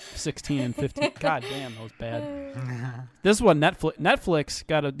 2016 and 15. God damn, that was bad. This one, Netflix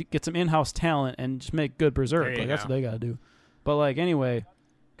got to get some in-house talent and just make good Berserk. Like, that's what they got to do. But like anyway,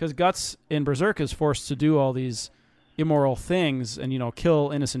 because Guts in Berserk is forced to do all these immoral things and, you know,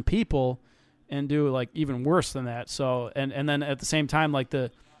 kill innocent people and do like even worse than that. So and then at the same time, like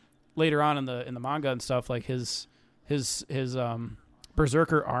later on in the manga and stuff, like his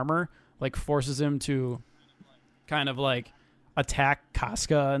Berserker armor like forces him to kind of like attack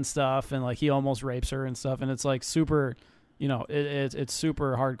Casca and stuff, and like he almost rapes her and stuff, and it's like super, you know, it's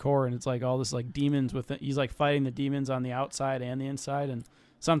super hardcore, and it's like all this like demons with it. He's like fighting the demons on the outside and the inside, and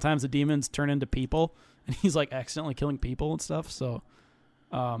sometimes the demons turn into people, and he's like accidentally killing people and stuff. So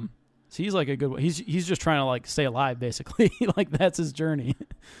he's like a good one. He's just trying to like stay alive basically. Like that's his journey.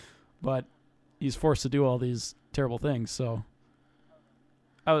 But he's forced to do all these terrible things, so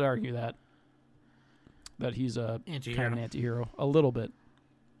I would argue that he's a kind of an anti-hero a little bit.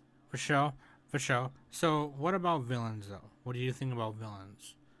 For sure. For sure. So, what about villains, though? What do you think about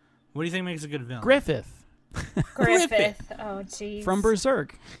villains? What do you think makes a good villain? Griffith Griffith. Oh, jeez. from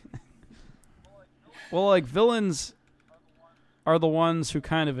Berserk. Well, like, villains are the ones who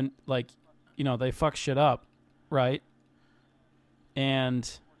kind of, like, you know, they fuck shit up, right? And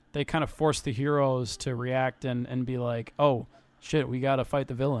they kind of force the heroes to react and be like, oh, shit, we got to fight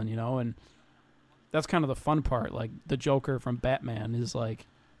the villain, you know? And that's kind of the fun part. Like, the Joker from Batman is, like,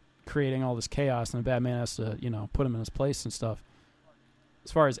 creating all this chaos, and Batman has to, you know, put him in his place and stuff.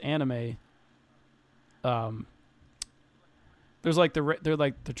 As far as anime, there's like they're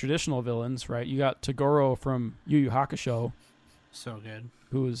like the traditional villains, right? You got Toguro from Yu Yu Hakusho, So good.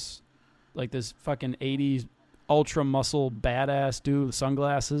 who's like this fucking 80s ultra muscle badass dude with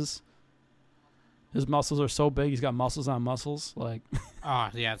sunglasses. His muscles are so big, he's got muscles on muscles, like. Oh,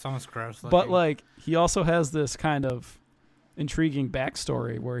 yeah, it's almost gross. But like, he also has this kind of intriguing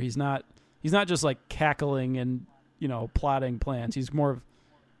backstory where he's not just like cackling and, you know, plotting plans. He's more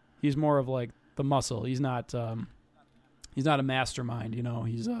of like the muscle. He's not a mastermind, you know.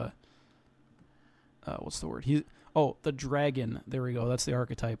 He's what's the word? The dragon. There we go. That's the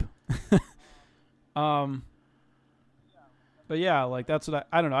archetype. But yeah, like that's what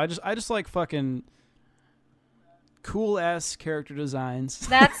I don't know. I just like fucking cool ass character designs.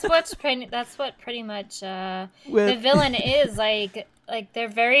 That's what pretty much the villain is like they're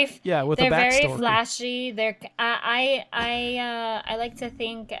very with they're a backstory. very flashy. I like to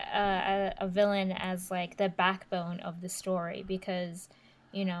think a villain as like the backbone of the story, because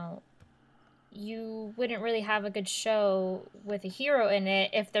you know you wouldn't really have a good show with a hero in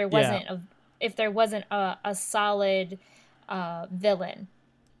it if there wasn't a solid villain,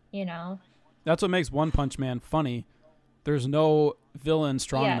 you know. That's what makes One Punch Man funny. There's no villain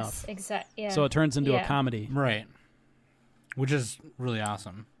strong enough. Exactly. Yeah. So it turns into a comedy. Right. Which is really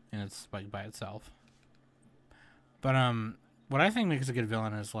awesome, and it's like by itself. But what I think makes a good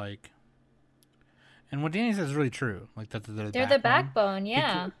villain is like, and what Danny says is really true. Like that they're the backbone,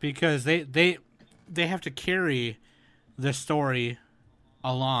 yeah. Because they have to carry the story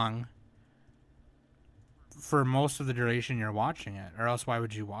along for most of the duration you're watching it, or else why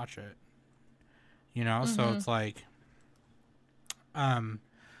would you watch it? You know, so it's like,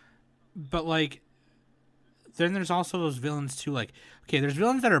 but like, then there's also those villains too. Like, okay, there's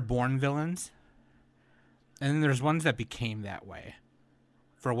villains that are born villains, and then there's ones that became that way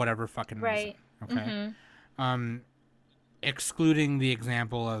for whatever fucking reason. Okay, excluding the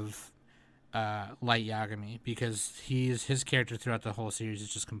example of Light Yagami, because his character throughout the whole series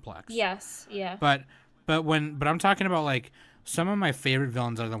is just complex. Yes, yeah. But I'm talking about like some of my favorite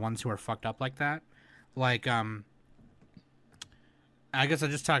villains are the ones who are fucked up like that. Like I guess I'll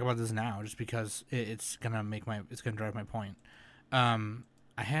just talk about this now, just because it's gonna drive my point. I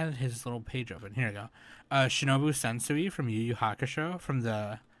had his little page open. Here we go. Shinobu Sensui from Yu Yu Hakusho, from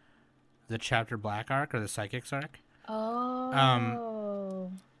the chapter Black arc, or the Psychics arc.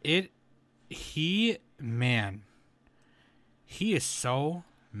 Oh. He is so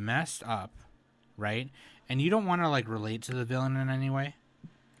messed up, right? And you don't want to like relate to the villain in any way.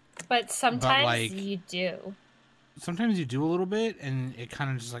 But sometimes you do. Sometimes you do a little bit, and it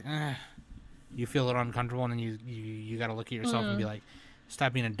kind of just like, you feel a little uncomfortable, and then you got to look at yourself and be like,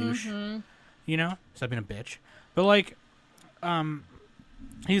 stop being a douche, you know, stop being a bitch. But like,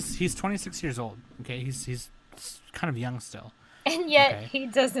 he's 26 years old. Okay, he's kind of young still. And yet he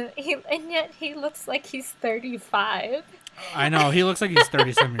doesn't. And yet he looks like he's 35. I know, he looks like he's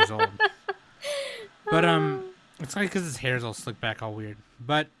 37 years old. But it's like because his hair's all slicked back, all weird.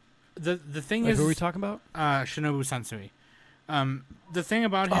 But the thing is, who are we talking about? Shinobu Sensui. The thing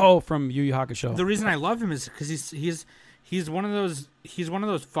about him. Oh, from Yu Yu Hakusho. The reason I love him is because he's one of those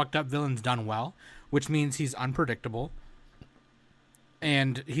fucked up villains done well, which means he's unpredictable.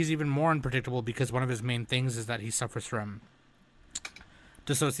 And he's even more unpredictable because one of his main things is that he suffers from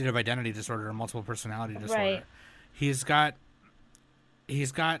dissociative identity disorder or multiple personality disorder. Right. He's got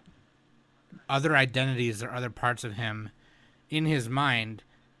other identities or other parts of him in his mind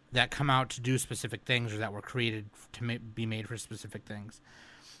that come out to do specific things, or that were created to be made for specific things.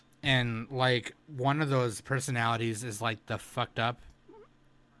 And like one of those personalities is like the fucked up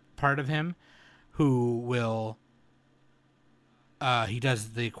part of him, who will he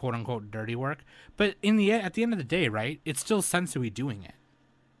does the quote unquote dirty work, but at the end of the day, right, it's still Sensui doing it.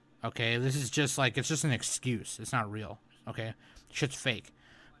 Okay, this is just like, it's just an excuse. It's not real. Okay, shit's fake,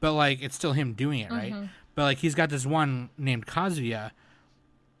 but like it's still him doing it, right? But like he's got this one named Kazuya.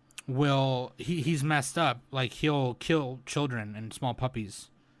 He's messed up. Like he'll kill children and small puppies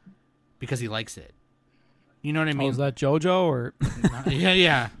because he likes it. You know what I mean? Oh, is that JoJo or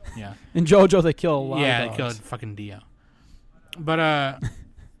yeah. in JoJo they kill a lot Yeah, of they dogs. killed fucking Dio. But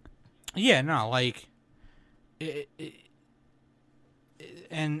yeah, no, like,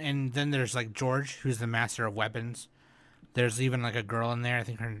 and then there's like George, who's the master of weapons. There's even like a girl in there. I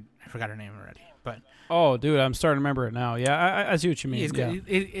forgot her name already, but Oh, dude, I'm starting to remember it now. Yeah, I see what you mean. he's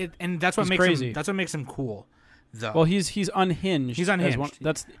Yeah. and that's what He's makes crazy. him. That's what makes him cool, though. Well, he's unhinged. He's as unhinged.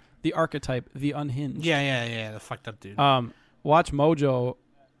 That's the archetype, the unhinged. yeah, the fucked up dude. Watch Mojo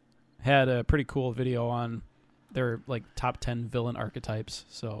had a pretty cool video on their like top 10 villain archetypes.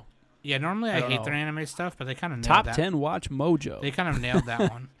 So yeah, normally I don't hate know. their anime stuff, but they kind of nailed top that. 10, watch Mojo. They kind of nailed that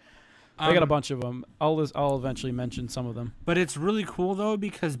one. I got a bunch of them. I'll eventually mention some of them. But it's really cool though,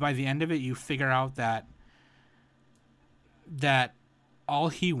 because by the end of it, you figure out that all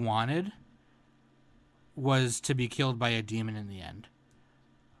he wanted was to be killed by a demon in the end.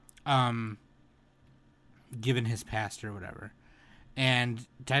 Given his past or whatever, and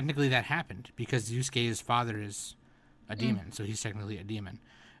technically that happened because Yusuke's father is a demon, so he's technically a demon.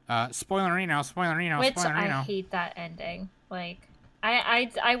 Spoiler now. Which I hate that ending. Like,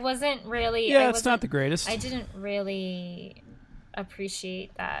 I wasn't really. Yeah, it's not the greatest. I didn't really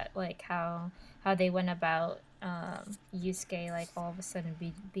appreciate that, like how they went about Yusuke, like all of a sudden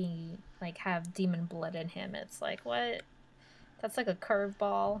be like have demon blood in him. It's like, what? That's like a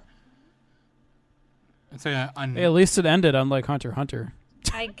curveball. It's like Hey, at least it ended unlike Hunter x Hunter.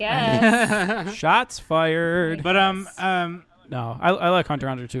 I guess. Shots fired. But No, I like Hunter x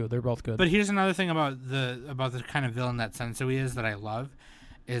Hunter too. They're both good. But here's another thing about the kind of villain that Sensui is that I love,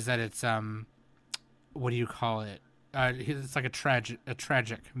 is that it's what do you call it? It's like a tragic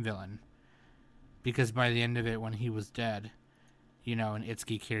villain, because by the end of it, when he was dead, you know, and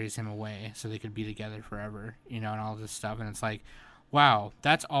Itsuki carries him away so they could be together forever, you know, and all this stuff, and it's like, wow,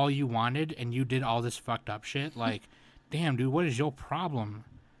 that's all you wanted, and you did all this fucked up shit. Like, damn, dude, what is your problem?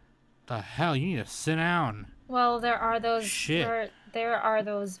 The hell, you need to sit down. Well, there are those Shit. there are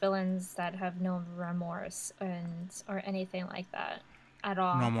those villains that have no remorse or anything like that at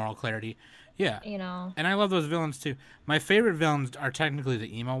all. No moral clarity. Yeah. You know. And I love those villains too. My favorite villains are technically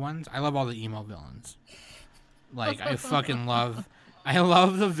the emo ones. I love all the emo villains. Like, I fucking love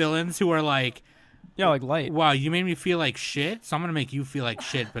the villains who are like, yeah, like Light. wow, you made me feel like shit, so I'm gonna make you feel like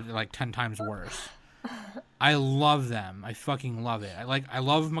shit, but like 10 times worse. I love them. I fucking love it. I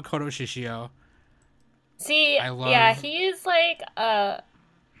love Makoto Shishio. See, yeah, he's like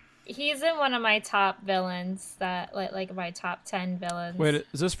he's in one of my top villains that like my top 10 villains. Wait,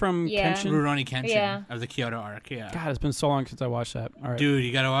 is this from Yeah. Kenshin? Rurouni Kenshin Yeah. of the Kyoto arc. Yeah. God, it's been so long since I watched that. All right. Dude,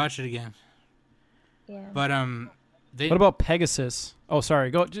 you gotta watch it again. Yeah. But What about Pegasus? Oh, sorry.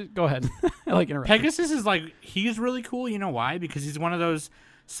 Go ahead. I like interrupting. Pegasus is like, he's really cool. You know why? Because he's one of those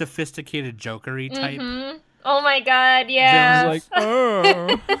sophisticated jokery type. Mm-hmm. Oh my god, yeah. Villains like,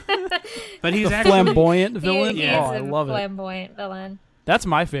 oh. But he's The actually flamboyant villain. He Yeah. Oh, I is a love it. flamboyant villain. That's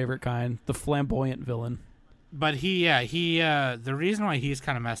my favorite kind. The flamboyant villain. But the reason why he's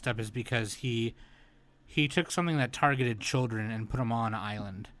kind of messed up is because he took something that targeted children and put them all on an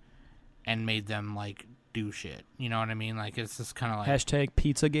island and made them like do shit. You know what I mean? Like, it's just kind of like Hashtag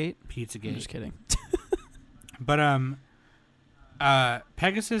Pizzagate. Pizzagate. I'm just kidding. But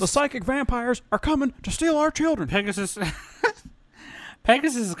Pegasus. The psychic vampires are coming to steal our children. Pegasus.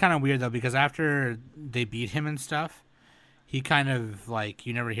 Pegasus is kind of weird though, because after they beat him and stuff, he kind of like,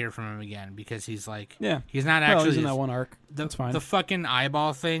 you never hear from him again because he's like, Yeah. he's not Well, actually he's in that one arc. That's fine. The fucking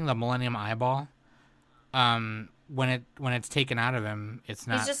eyeball thing, the Millennium Eyeball. When it's taken out of him, it's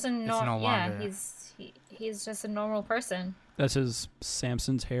not. He's just a it's no longer. he's just a normal person. That's his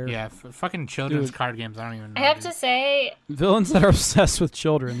Samson's hair. Yeah, fucking children's Dude. card games. I don't even know. I have dude. to say, Villains that are obsessed with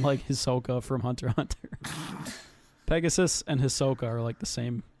children, like Hisoka from Hunter x Hunter. Pegasus and Hisoka are like the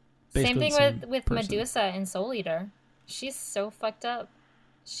same. same basically thing the same with person. Medusa in Soul Eater. She's so fucked up.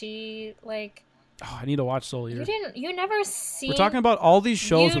 She like Oh, I need to watch Soul Eater. you never seen. We're talking about all these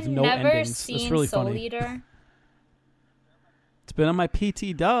shows you've with no never endings. Seen It's really Soul funny. Eater? It's been on my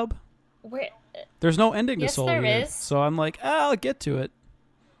PT dub. Where There's no ending Yes, to Soul there Eater. is. So I'm like, I'll get to it.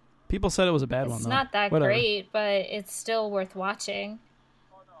 People said it was a bad one, it's though. not that Whatever. great, but it's still worth watching.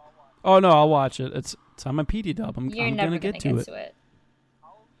 Oh, no, I'll watch it. It's on my PT dub. I'm You're going never to gonna get to it. to it.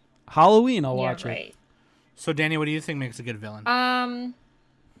 Halloween, I'll Yeah, watch it. right. So, Danny, what do you think makes a good villain?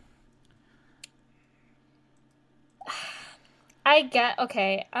 I get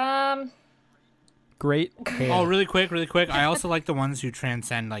okay. Great hair. Oh, really quick. I also like the ones who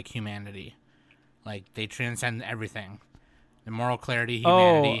transcend like humanity, like they transcend everything, the moral clarity,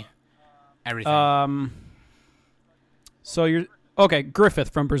 humanity, everything. So you're Okay, Griffith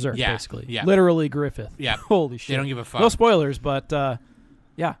from Berserk, Yeah, basically. yeah. Literally Griffith. Yeah. Holy shit. They don't give a fuck. No spoilers, but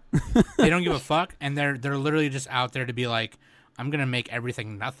yeah. They don't give a fuck, and they're literally just out there to be like, I'm gonna make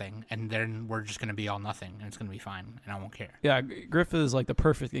everything nothing, and then we're just gonna be all nothing, and it's gonna be fine, and I won't care. Yeah, Griffith is like the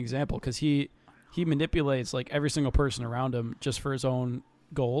perfect example because he manipulates like every single person around him just for his own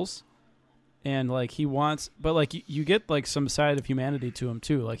goals, and like he wants, but like you get like some side of humanity to him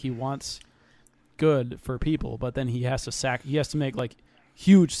too. Like he wants good for people, but then he has to make like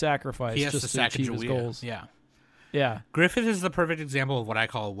huge sacrifice He has just to to achieve his Sacagawea. goals. Yeah. Yeah. Griffith is the perfect example of what I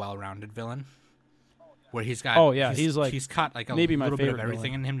call a well-rounded villain, where he's got. Oh, yeah, he's like he's caught like a maybe my little bit of favorite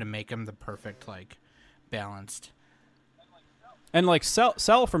everything in him to make him the perfect like balanced. And like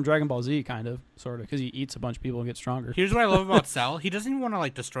Cell from Dragon Ball Z, kind of, sort of, because he eats a bunch of people and gets stronger. Here's what I love about Cell. He doesn't even want to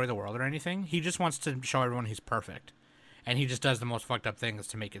like destroy the world or anything. He just wants to show everyone he's perfect, and he just does the most fucked up things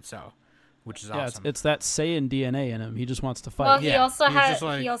to make it so, which is Yeah, awesome. it's that Saiyan DNA in him. He just wants to fight. Well, he Yeah, also he's has just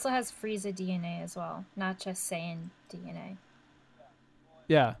like- he also has Frieza DNA as well, not just Saiyan DNA.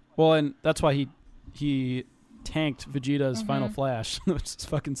 Yeah, well, and that's why he tanked Vegeta's final flash, which is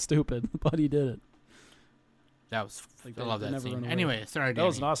fucking stupid, but he did it. That was. Like, I love they that never scene. run away. Anyway, sorry, That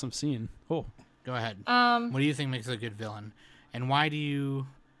was Danny. an awesome scene. Oh, Go ahead. Um, What do you think makes a good villain, and why do you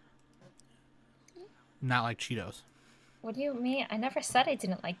not like Cheetos? what do you mean? I never said I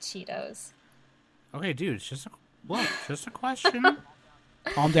didn't like Cheetos. Okay, dude, it's just just a question.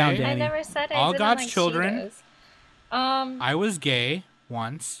 calm down, Okay. I Danny. never said I All didn't God's like children. Cheetos. I was gay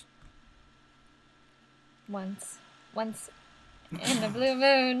once. Once in the blue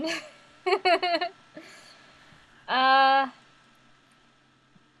moon.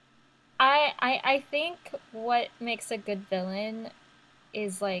 I think what makes a good villain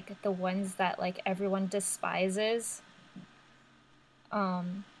is like the ones that like everyone despises.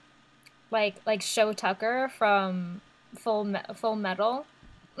 Like Sho Tucker from Full Metal.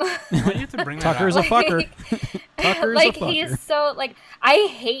 Why do you have to bring that Tucker's up? a fucker. Tucker's Like a fucker. he's so like I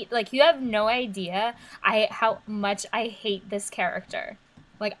hate like you have no idea how much I hate this character.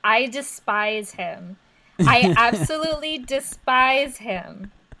 Like I despise him. I absolutely despise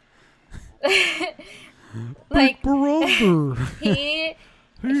him. Like Brother. he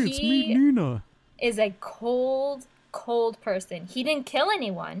It's me, he Nina. is a cold person. He didn't kill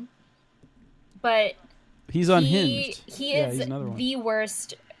anyone, but He's unhinged. He Yeah, is he's another one. the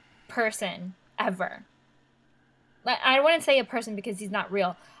worst person ever. Like I wouldn't say a person because he's not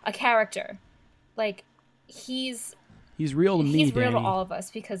real. A character. Like he's real to me, he's real to Danny. all of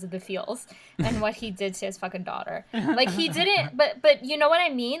us because of the feels and what he did to his fucking daughter. Like he didn't, but you know what I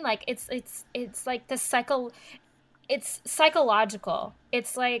mean? Like it's like the it's psychological.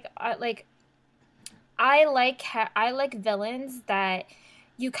 It's like I like villains that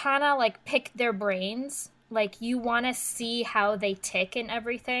you kind of like pick their brains. Like you want to see how they tick and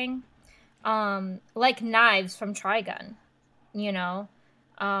everything. Like Knives from Trigun, you know.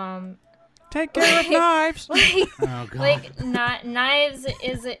 Take care of knives. Oh god. Like Knives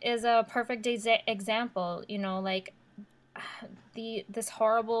is a perfect example, you know, like this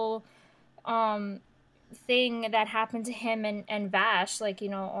horrible thing that happened to him and Vash, like, you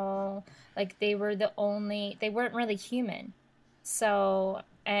know, all like they weren't really human. So,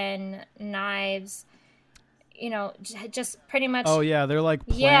 and Knives, you know, just pretty much Oh yeah, they're like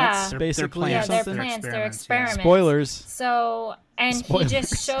plants, Yeah. They're basically, plants. or they're something. plants, they're Yeah. experiments. Spoilers. So, and Spoilers. he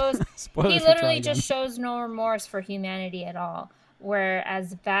just shows Spoilers he for literally Trigun. just shows no remorse for humanity at all.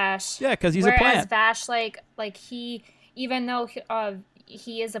 Whereas Vash, Yeah, because he's a plant. Vash, like he, even though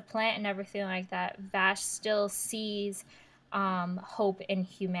he is a plant and everything like that, Vash still sees hope in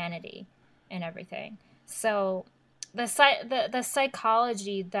humanity and everything. So the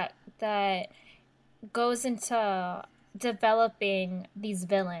psychology that goes into developing these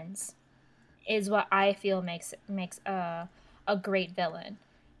villains is what I feel makes a great villain.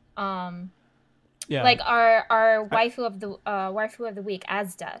 Yeah. Like our waifu of the week,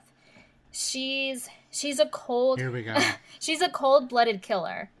 Asdeath. She's a cold Here we go. she's a cold-blooded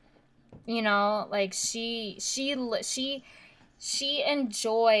killer. You know, like she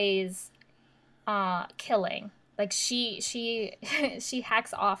enjoys killing. Like she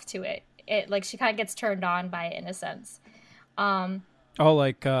hacks off to it. It like she kind of gets turned on by it in a sense. oh,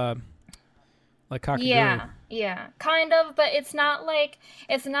 like Kakaguru. Yeah, kind of, but it's not.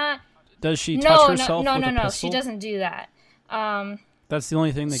 Does she touch No, herself with a no. pistol? She doesn't do that. That's the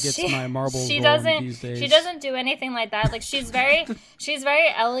only thing that gets my marbles She rolling doesn't. these days. She doesn't do anything like that. Like she's very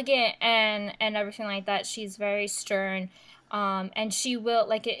elegant and everything like that. She's very stern, and she will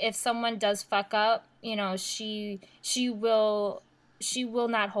like if someone does fuck up, you know, she will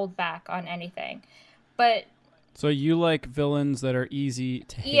not hold back on anything. But So you like villains that are easy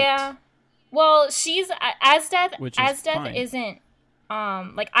to hate? Yeah. Well, she's Azdeath. Which is Azdeath fine. isn't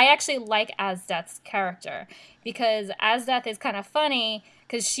like I actually like Azdeath's character because Azdeath is kind of funny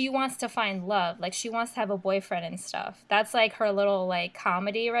because she wants to find love. Like she wants to have a boyfriend and stuff. That's like her little like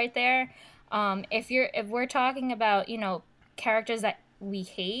comedy right there. If we're talking about, you know, characters that we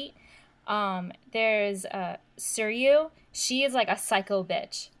hate, there's Suryu. She is like a psycho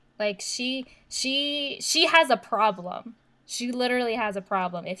bitch. Like she has a problem. She literally has a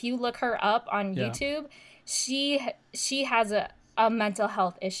problem. If you look her up on YouTube, she has a mental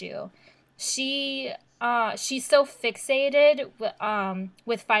health issue. She's so fixated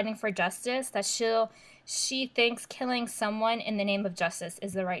with fighting for justice that she thinks killing someone in the name of justice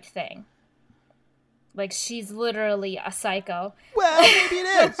is the right thing. Like she's literally a psycho. Well, maybe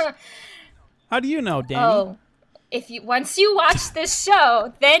it is. How do you know, Danny? Oh, once you watch this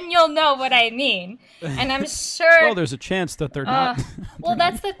show, then you'll know what I mean. And I'm sure. Well, there's a chance that they're not. Well,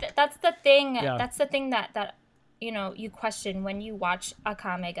 that's the thing. Yeah. That's the thing that you know you question when you watch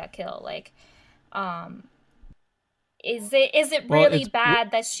Akame ga Kill. Like, is it really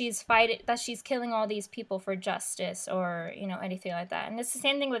bad that she's killing all these people for justice or, you know, anything like that? And it's the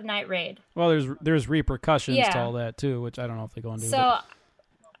same thing with Night Raid. Well, there's repercussions to all that too, which I don't know if they go into. So,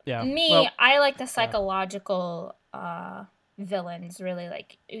 yeah, I like the psychological villains. Really,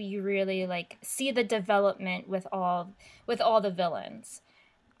 like you really like see the development with all the villains.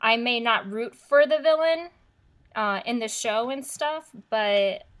 I may not root for the villain in the show and stuff,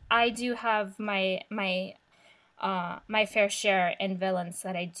 but I do have my fair share in villains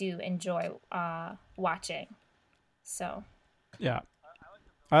that I do enjoy watching. So yeah,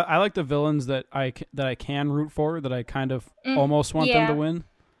 I like the villains that I can root for, that I kind of almost want them to win.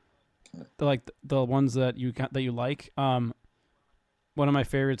 Like the ones that you like. One of my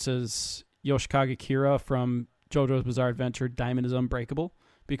favorites is Yoshikage Kira from JoJo's Bizarre Adventure Diamond is Unbreakable,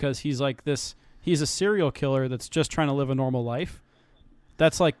 because he's a serial killer that's just trying to live a normal life.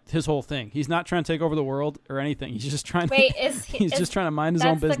 That's like his whole thing. He's not trying to take over the world or anything. He's just trying just trying to mind his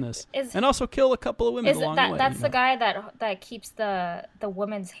own business and also kill a couple of women along the way. That's the guy that keeps the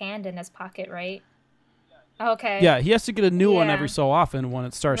woman's hand in his pocket, right? Okay. Yeah, he has to get a new one every so often when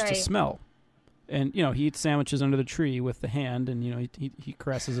it starts to smell. And, you know, he eats sandwiches under the tree with the hand, and, you know, he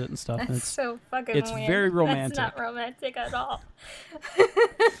caresses it and stuff. That's and it's so fucking It's weird. very romantic. That's not romantic at all.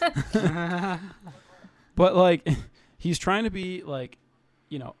 But, like, he's trying to be, like,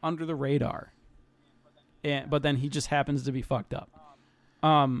 you know, under the radar. But then he just happens to be fucked up.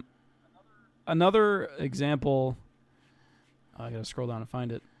 Another example... I gotta scroll down and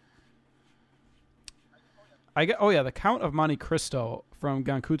find it. The Count of Monte Cristo from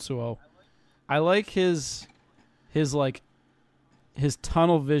Gankutsuo. I like his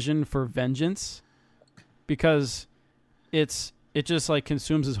tunnel vision for vengeance, because it just like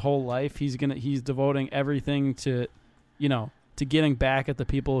consumes his whole life. He's devoting everything to, you know, to getting back at the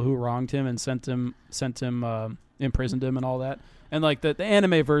people who wronged him and sent him imprisoned him and all that. And like the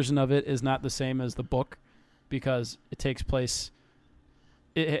anime version of it is not the same as the book, because it takes place.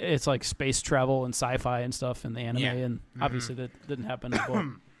 It's like space travel and sci-fi and stuff in the anime, and obviously that didn't happen in the book.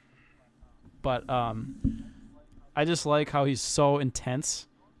 But I just like how he's so intense.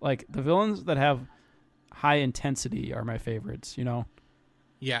 Like the villains that have high intensity are my favorites, you know?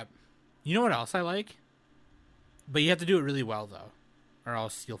 Yeah. You know what else I like? But you have to do it really well, though, or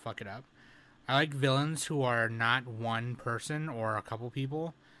else you'll fuck it up. I like villains who are not one person or a couple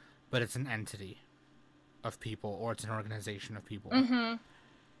people, but it's an entity of people, or it's an organization of people. Mm-hmm.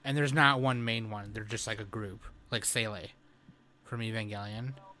 And there's not one main one. They're just like a group. Like Sele from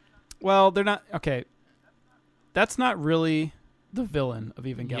Evangelion. Well, they're not... Okay. That's not really the villain of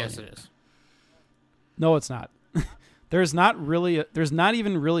Evangelion. Yes, it is. No, it's not. There's not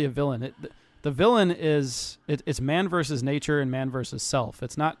even really a villain. The villain is... It's man versus nature and man versus self.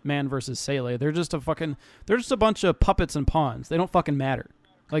 It's not man versus Sele. They're just a bunch of puppets and pawns. They don't fucking matter.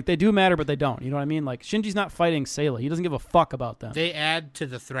 Like, they do matter, but they don't. You know what I mean? Like, Shinji's not fighting Sele. He doesn't give a fuck about them. They add to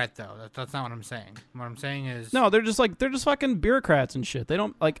the threat, though. That's not what I'm saying. What I'm saying is... No, they're just fucking bureaucrats and shit. They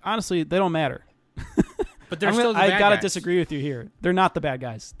don't, like, honestly, they don't matter. But they're still the bad guys. I gotta disagree with you here. They're not the bad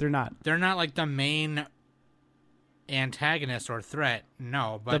guys. They're not. They're not, like, the main antagonist or threat.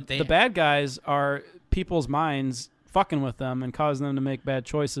 No, but the bad guys are people's minds fucking with them and causing them to make bad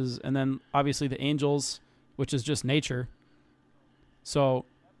choices. And then, obviously, the angels, which is just nature. So...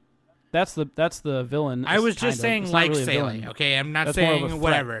 That's the villain. I was just saying like really Sele, okay? I'm not saying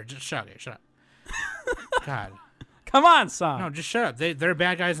whatever. Just shut up. God. Come on, son. No, just shut up. They're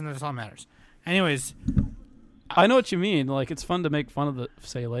bad guys and that's all that matters. Anyways, I know what you mean. Like, it's fun to make fun of the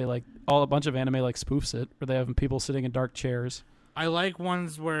Seiyuu. Like, a bunch of anime like spoofs it, where they have people sitting in dark chairs. I like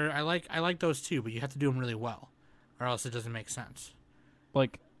ones where I like those too, but you have to do them really well, or else it doesn't make sense.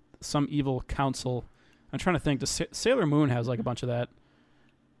 Like some evil council. I'm trying to think. Sailor Moon has like a bunch of that,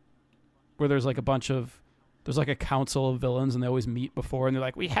 where there's like a council of villains, and they always meet before, and they're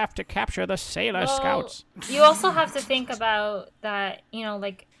like, we have to capture the Sailor Scouts. You also have to think about that.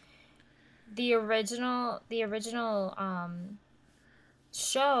 Like the original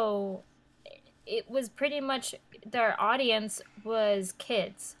show, it was pretty much their audience was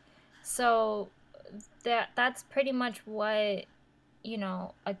kids, so that's pretty much what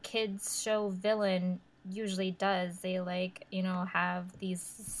a kids show villain usually does. They have these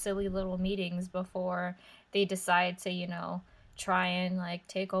silly little meetings before they decide to try and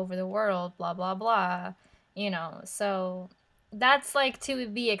take over the world, blah blah blah, so that's to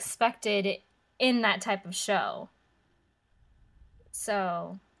be expected in that type of show.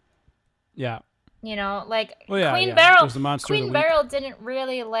 So yeah, Queen Beryl didn't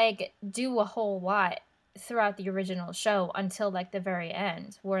really do a whole lot throughout the original show until the very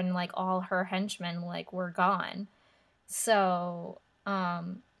end, when all her henchmen were gone. So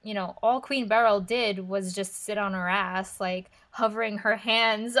all Queen Beryl did was just sit on her ass, hovering her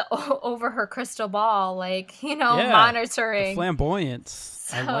hands over her crystal ball, monitoring. The flamboyance.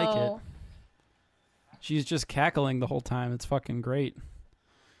 So, I like it. She's just cackling the whole time. It's fucking great.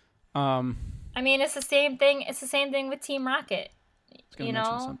 I mean, it's the same thing. It's the same thing with Team Rocket.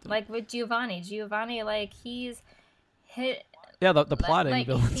 With Giovanni. He's hit. Yeah, the plotting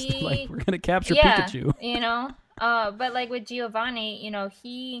villains. We're gonna capture Pikachu. But with Giovanni,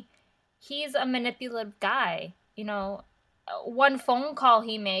 he's a manipulative guy. One phone call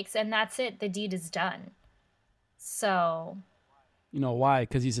he makes, and that's it. The deed is done. So. You know why?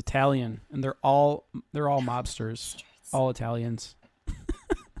 Because he's Italian, and they're all mobsters, all Italians.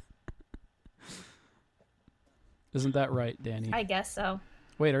 Isn't that right, Danny? I guess so.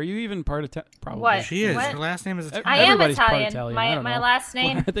 Wait, are you even part of probably? What? She is. What? Her last name is Italian. I am Everybody's part Italian. Italian. My I don't know. last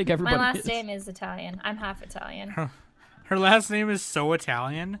name. I think everybody my last is. name is Italian. I'm half Italian. Her last name is so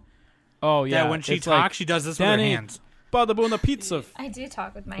Italian. Oh yeah. That when she talks, she does this with her hands. Badabuna pizza. I do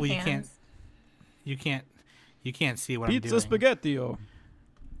talk with my hands. You can't see what I'm doing. Pizza spaghettio.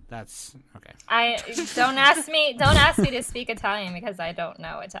 That's okay. Don't ask me to speak Italian because I don't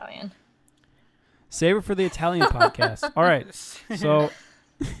know Italian. Save it for the Italian podcast. All right. So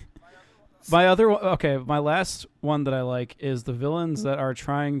my last one that I like is the villains that are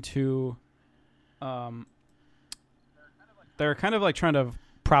trying to they're kind of trying to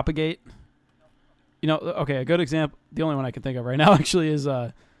propagate. A good example, the only one I can think of right now actually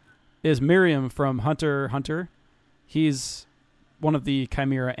is Miriam from Hunter x Hunter. He's one of the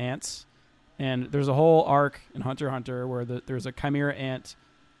Chimera ants, and there's a whole arc in Hunter x Hunter where there's a Chimera ant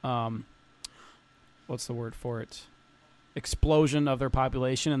what's the word for it? Explosion of their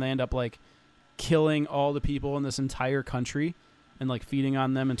population, and they end up killing all the people in this entire country and feeding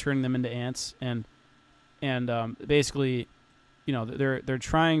on them and turning them into ants, and basically, they're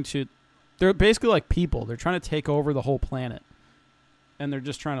trying to, they're basically like people. They're trying to take over the whole planet, and they're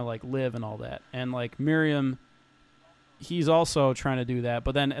just trying to live and all that. And Miriam, he's also trying to do that,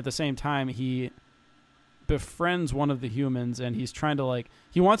 but then at the same time he befriends one of the humans, and he's trying to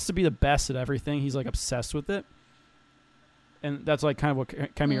he wants to be the best at everything. He's obsessed with it, and that's kind of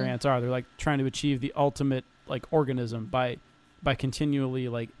what Chimera ants are. They're trying to achieve the ultimate organism by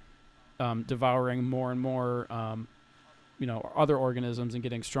continually devouring more and more other organisms and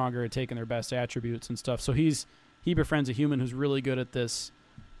getting stronger and taking their best attributes and stuff. So he befriends a human who's really good at this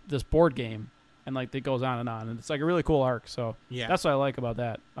board game, and it goes on, and it's a really cool arc. So yeah, that's what I like about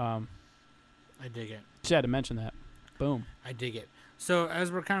that. I dig it. Just had to mention that. Boom. I dig it. So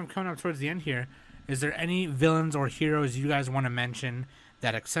as we're kind of coming up towards the end here, is there any villains or heroes you guys want to mention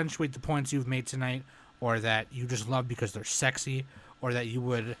that accentuate the points you've made tonight, or that you just love because they're sexy, or that you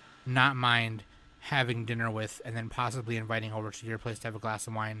would not mind having dinner with and then possibly inviting over to your place to have a glass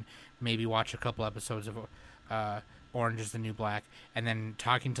of wine, maybe watch a couple episodes of Orange is the New Black, and then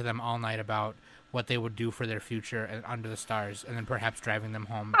talking to them all night about what they would do for their future and under the stars, and then perhaps driving them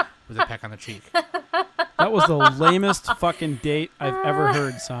home with a peck on the cheek? That was the lamest fucking date I've ever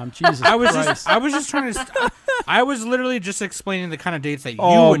heard, Sam. Jesus I was Christ. just trying to. I was literally just explaining the kind of dates that you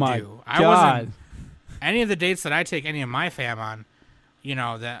Oh would my do. God. I wasn't any of the dates that I take any of my fam on.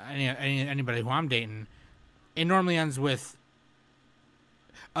 That anybody who I'm dating, it normally ends with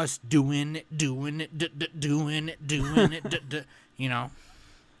us doing it.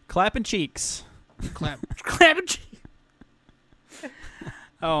 Clapping cheeks. Clapping cheeks.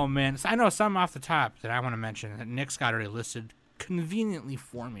 Oh man, so I know some off the top that I want to mention that Nick's got already listed conveniently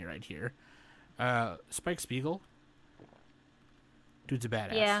for me right here. Spike Spiegel, dude's a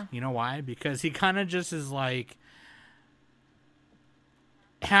badass. Yeah. You know why? Because he kind of just is like.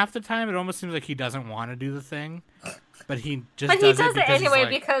 Half the time, it almost seems like he doesn't want to do the thing, but he just. But he does it because anyway like,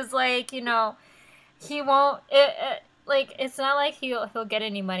 because, like, you know, he won't. Like, it's not like he'll get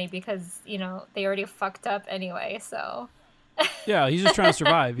any money because, you know, they already fucked up anyway. So. Yeah, he's just trying to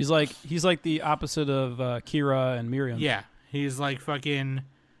survive. He's like the opposite of Kira and Miriam. Yeah, he's like fucking.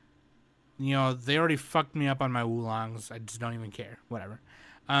 You know, they already fucked me up on my Woolongs. I just don't even care. Whatever.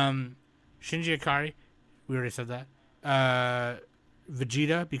 Shinji Ikari, we already said that.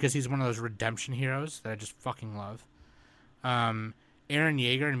 Vegeta, because he's one of those redemption heroes that I just fucking love. Eren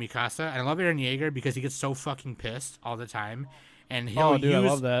Yeager and Mikasa. I love Eren Yeager because he gets so fucking pissed all the time, and I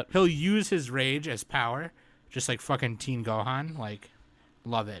love that. He'll use his rage as power, just like fucking Teen Gohan. Like,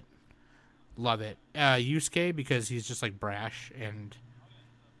 love it. Yusuke, because he's just like brash and.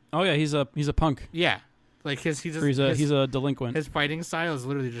 Oh yeah, he's a punk. Yeah, like he's a delinquent. His fighting style is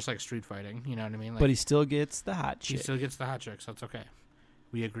literally just like street fighting. You know what I mean? Like, but he still gets the hot chick. He still gets the hot chicks. That's okay.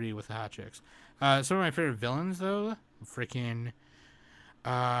 We agree with the hot chicks. Some of my favorite villains, though, freaking.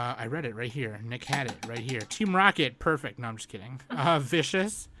 I read it right here. Nick had it right here. Team Rocket, perfect. No, I'm just kidding.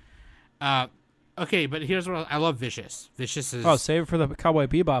 Vicious. Okay, but here's what I love. Vicious. Vicious is. Oh, save it for the Cowboy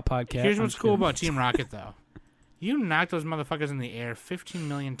Bebop podcast. Here's what's cool about Team Rocket, though. You knock those motherfuckers in the air 15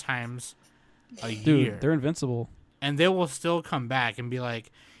 million times a year. Dude, they're invincible. And they will still come back and be like,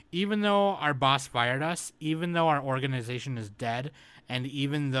 even though our boss fired us, even though our organization is dead, and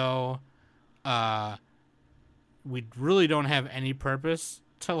even though we really don't have any purpose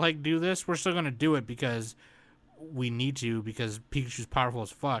to like do this, we're still gonna do it because we need to, because Pikachu's powerful as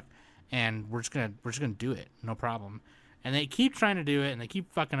fuck, and we're just gonna do it, no problem. And they keep trying to do it, and they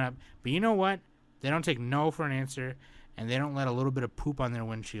keep fucking up. But you know what? They don't take no for an answer, and they don't let a little bit of poop on their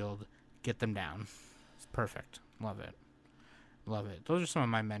windshield get them down. It's perfect. Love it. Those are some of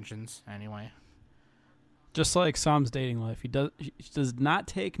my mentions, anyway. Just like Sam's dating life, he does not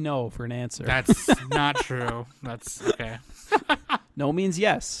take no for an answer. That's not true. That's okay. No means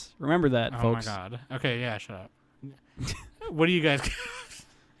yes. Remember that, folks. Oh my god. Okay, yeah, shut up. What do you guys?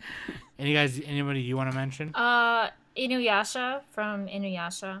 Anybody you want to mention? Inuyasha from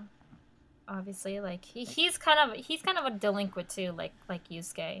Inuyasha. Obviously, like he's kind of a delinquent too, like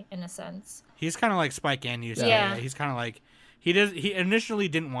Yusuke in a sense. He's kind of like Spike and Yusuke. Yeah. He's kind of like he initially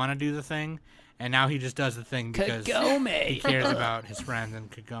didn't want to do the thing, and now he just does the thing because he cares about his friends and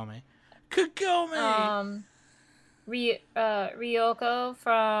Kagome. Ryoko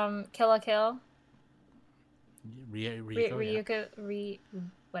from Kill la Kill. Ryuko.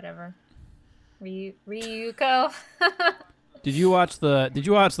 Did you watch the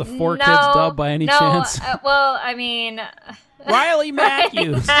Four Kids dub by any chance? Well, I mean, Riley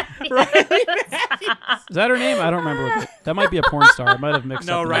Matthews. Riley Matthews. Is that her name? I don't remember. That might be a porn star. I might have mixed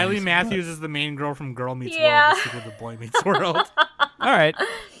up. No, Riley Matthews is the main girl from Girl Meets World, the sequel to Boy Meets World. All right.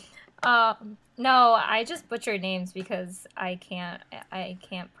 No, I just butcher names because I can't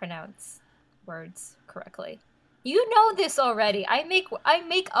pronounce words correctly. You know this already. I make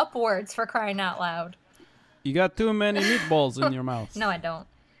up words, for crying out loud. You got too many meatballs in your mouth. No, I don't.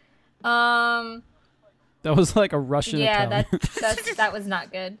 That was like a Russian Italian. that was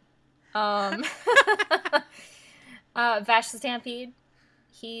not good. Vash the Stampede.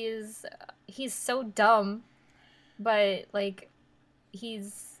 He's so dumb, but like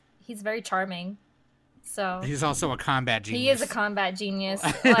he's very charming. So he's also a combat genius. He is a combat genius.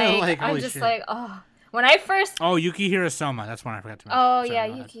 Like I'm just shit. Like, oh, when I first. Oh, Yukihiro Soma. That's one I forgot to mention. Oh yeah,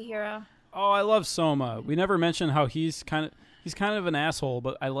 Yukihiro. Oh, I love Soma. We never mentioned how he's kind of an asshole,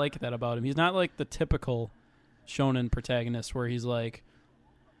 but I like that about him. He's not like the typical shonen protagonist where he's like,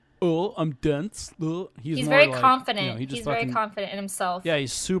 "Oh, I'm dense." He's very like, confident. You know, he's very confident in himself. Yeah,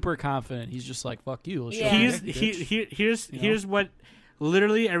 he's super confident. He's just like, "Fuck you." Yeah. Here's what.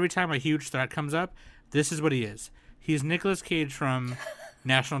 Literally every time a huge threat comes up, this is what he is. He's Nicolas Cage from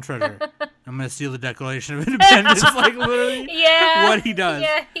National Treasure. I'm gonna steal the Declaration of Independence. Like literally, what he does.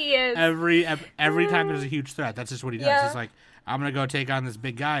 Yeah, he is. Every time there's a huge threat, that's just what he does. Yeah. It's like, I'm gonna go take on this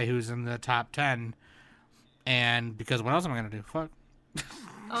big guy who's in the top 10, and because what else am I gonna do? Fuck.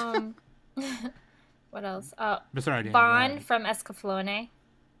 What else? Sorry, Bond from Escaflowne.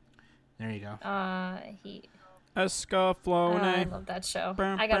 There you go. Escaflowne. I love that show.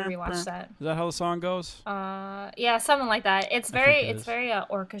 I gotta rewatch that. Is that how the song goes? Yeah, something like that. It's very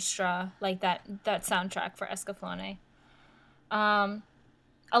orchestra, like that soundtrack for Escaflowne.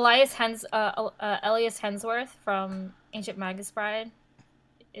 Elias Hensworth from Ancient Magus Bride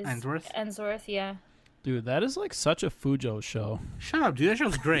is Ensworth? Ensworth, yeah. Dude, that is like such a Fujo show. Shut up, dude. That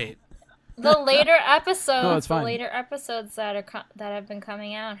show's great. The later episodes, No, it's fine. that have been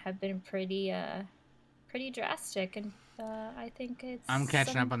coming out have been pretty drastic, and I think it's I'm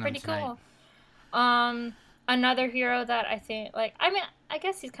catching up on them pretty tonight. cool. Another hero that I think, like, I mean, I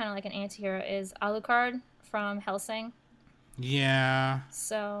guess he's kind of like an anti-hero is Alucard from Hellsing. Yeah.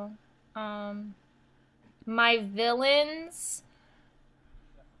 So, my villains.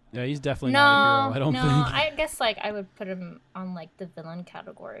 Yeah, he's definitely not a hero. I don't think. I guess like I would put him on like the villain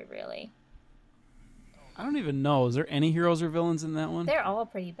category. Really, I don't even know. Is there any heroes or villains in that one? they're all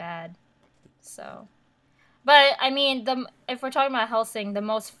pretty bad. So, but I mean, if we're talking about Hellsing, the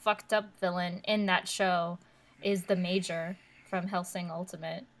most fucked up villain in that show is the Major from Hellsing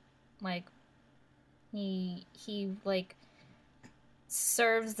Ultimate. Like, he like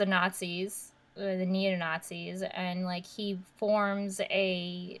serves the Nazis, the neo-Nazis, and like he forms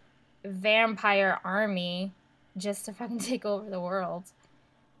a vampire army just to fucking take over the world.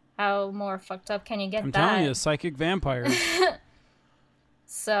 How more fucked up can you get? I'm telling you, psychic vampires.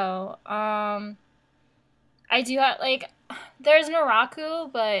 So, I do have, like, there's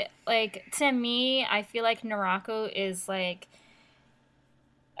Naraku, but, like, to me, I feel like Naraku is, like,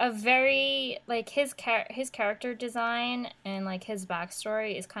 a very, like, his character design and, like, his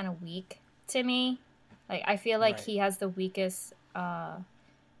backstory is kind of weak to me. Like, I feel like he has the weakest,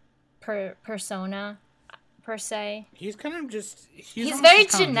 persona, per se. He's kind of just... He's very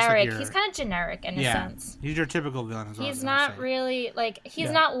generic. He's kind of generic in a sense. He's your typical villain as well. He's not really, like,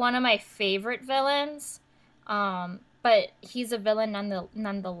 he's not one of my favorite villains, but he's a villain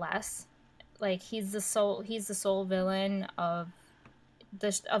nonetheless. Like, he's the sole villain of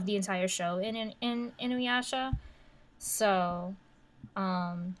the entire show in Inuyasha. So,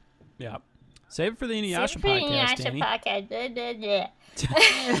 Yeah. Save it for the Inuyasha podcast, Danny.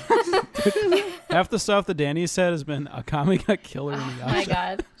 Half the stuff that Danny said has been a comic got killer Inuyasha. Oh my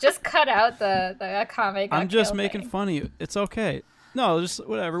god. Just cut out the comic. I'm just making fun of you. It's okay. No, just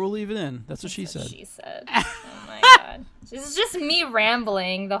whatever. We'll leave it in. That's what she said. She said. Oh my god. This is just me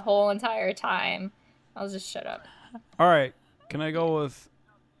rambling the whole entire time. I'll just shut up. All right. Can I go with...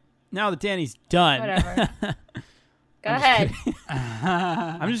 Now that Danny's done. Whatever. Go ahead.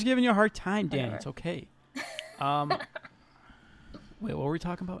 I'm just giving you a hard time, Danny. Whatever. It's okay. Wait, what were we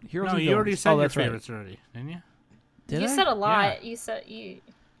talking about? Heroes No, and you villains. already said your that's right. favorites already, didn't you? Did You I? said a lot. Yeah. You said you.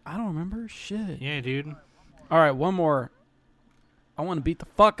 I don't remember. Shit. Yeah, dude. All right, one more. I want to beat the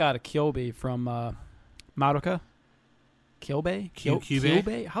fuck out of Kyobei from Madoka. Kyobei? Kyubei?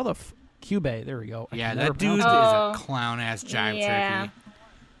 Kyubei? How the Kyubei. There we go. I Yeah, can never that dude is pronounce a clown-ass jive Yeah. turkey. it.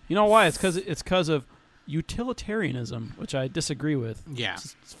 You know why? It's because of utilitarianism, which I disagree with. Yeah.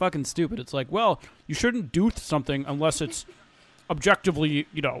 It's fucking stupid. It's like, well, you shouldn't do something unless it's objectively,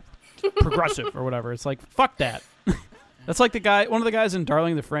 progressive or whatever. It's like, fuck that. That's like one of the guys in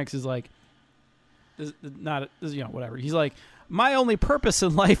Darling in the Franxx is like, whatever. He's like, my only purpose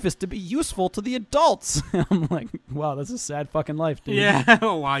in life is to be useful to the adults. I'm like, wow, that's a sad fucking life, dude. Yeah.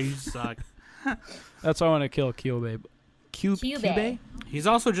 Wow, you suck. That's why I want to kill Kyubei. Kyubei? He's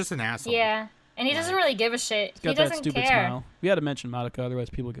also just an asshole. Yeah, and he doesn't really give a shit. He's He got that doesn't stupid care. smile. We had to mention Madoka, otherwise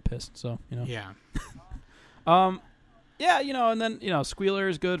people get pissed. So, Yeah. Yeah, and then, Squealer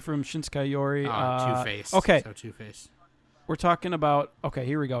is good from Shinsekai Yori. Two-Face. Okay. So Two-Face. We're talking about, okay,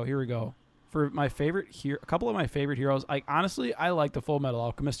 here we go. For my favorite a couple of my favorite heroes, honestly, I like the Full Metal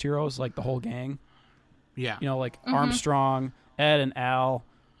Alchemist heroes, like the whole gang. Yeah. Like Armstrong, Ed and Al,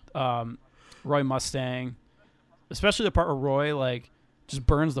 Roy Mustang. Especially the part where Roy, like, just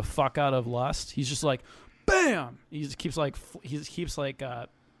burns the fuck out of Lust. He's just like, bam! He just keeps, like,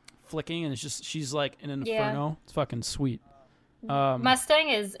 flicking, and she's like in an Yeah. inferno. It's fucking sweet. Mustang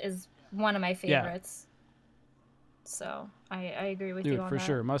is one of my favorites. So I agree with Dude, you on for that.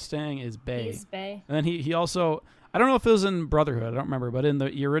 sure. Mustang is bae. He's bae. And then he also, I don't know if it was in Brotherhood, I don't remember, but in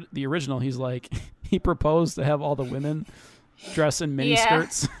the original, he's like, he proposed to have all the women dress in mini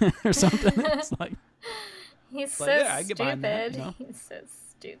skirts or something. It's like, He's so like, yeah, I get behind stupid. that, He's so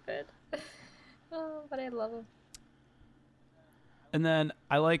stupid. Oh, but I love him. And then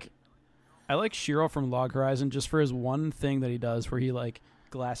I like Shiro from Log Horizon just for his one thing that he does where he like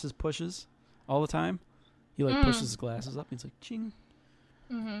glasses pushes all the time. He like pushes his glasses up and he's like ching.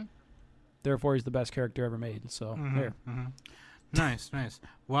 Mm-hmm. Therefore he's the best character ever made. So there. Mm-hmm. Nice.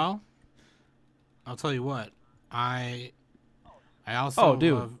 Well, I'll tell you what. I also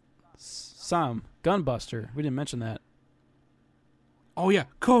dude. love... Sam, Gunbuster. We didn't mention that. Oh yeah,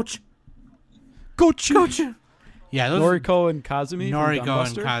 Coach. Yeah, those Noriko and Kazumi. Noriko from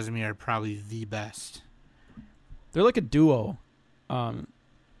and Gunbuster. Kazumi are probably the best. They're like a duo.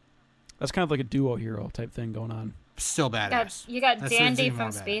 That's kind of like a duo hero type thing going on. Still badass. You got That's Dandy even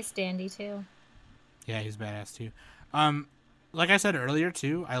more from badass. Space Dandy too. Yeah, he's badass too. Like I said earlier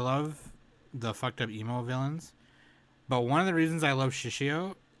too, I love the fucked up emo villains. But one of the reasons I love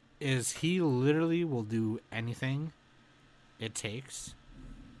Shishio is he literally will do anything it takes.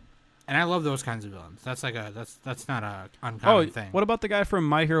 And I love those kinds of villains. That's like that's not a uncommon thing. What about the guy from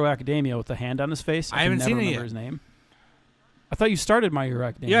My Hero Academia with the hand on his face? I haven't can seen never it remember yet. his name. I thought you started My Hero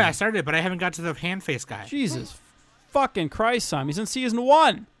Academia. Yeah, I started it, but I haven't got to the hand face guy. Jesus fucking Christ, Sam. He's in season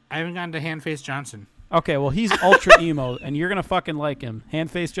 1. I haven't gotten to hand face Johnson. Okay, well, he's ultra emo, and you're going to fucking like him.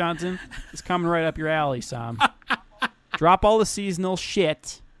 Handface Johnson is coming right up your alley, Sam. Drop all the seasonal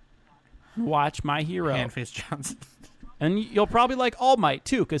shit and watch My Hero. Hand face Johnson. And you'll probably like All Might,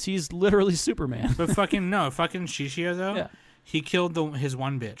 too, because he's literally Superman. But fucking Shishio, though, Yeah. he killed his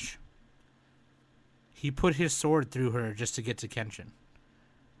one bitch. He put his sword through her just to get to Kenshin.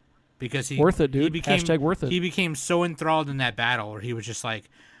 Because he Worth it, dude. He became, Hashtag worth it. He became so enthralled in that battle where he was just like,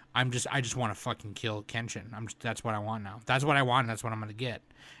 I just want to fucking kill Kenshin. That's what I want now. That's what I want. And that's what I'm gonna get.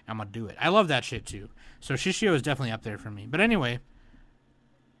 I'm gonna do it. I love that shit too. So Shishio is definitely up there for me. But anyway,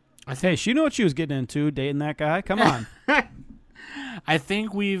 Hey, she knew what she was getting into, dating that guy. Come on. I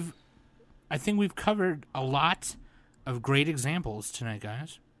think we've covered a lot of great examples tonight,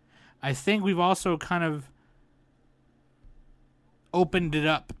 guys. I think we've also kind of opened it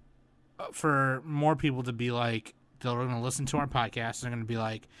up for more people to be like, they're going to listen to our podcast and they're going to be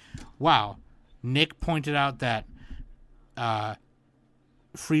like, wow, Nick pointed out that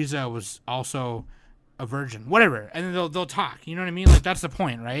Frieza was also a virgin, whatever, and then they'll talk. You know what I mean? Like, that's the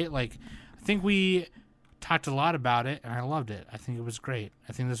point, right? Like, I think we talked a lot about it, and I loved it. I think it was great.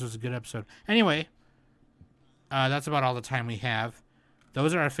 I think this was a good episode. Anyway, that's about all the time we have.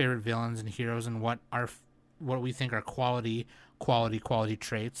 Those are our favorite villains and heroes, and what we think are quality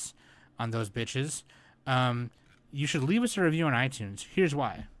traits on those bitches. You should leave us a review on iTunes. Here's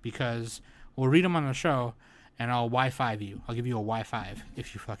why: because we'll read them on the show, and I'll Y5 you. I'll give you a Y5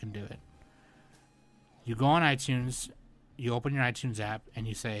 if you fucking do it. You go on iTunes, you open your iTunes app, and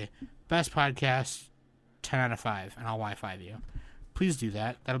you say, best podcast, 10 out of 5, and I'll Y5 you. Please do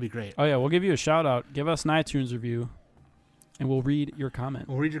that. That'll be great. Oh, yeah, we'll give you a shout-out. Give us an iTunes review, and we'll read your comment.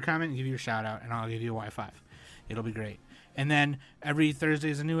 We'll read your comment and give you a shout-out, and I'll give you a Y5. It'll be great. And then every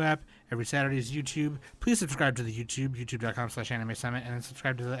Thursday is a new app. Every Saturday is YouTube. Please subscribe to the YouTube, youtube.com/Anime Summit, and then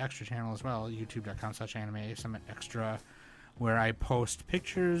subscribe to the extra channel as well, youtube.com/Anime Summit Extra, where I post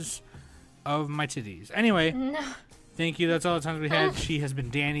pictures of my titties. Anyway, thank you. That's all the time we had. She has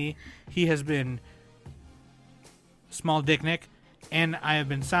been Danny. He has been Small Dick Nick. And I have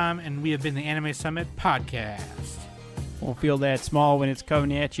been Sam, and we have been the Anime Summit Podcast. Won't feel that small when it's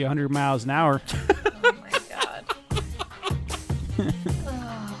coming at you 100 miles an hour. Oh my god.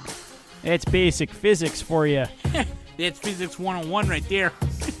 That's basic physics for you. That's Physics 101 right there.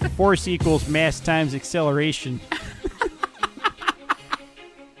 Force equals mass times acceleration.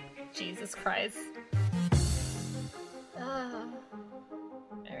 Jesus Christ.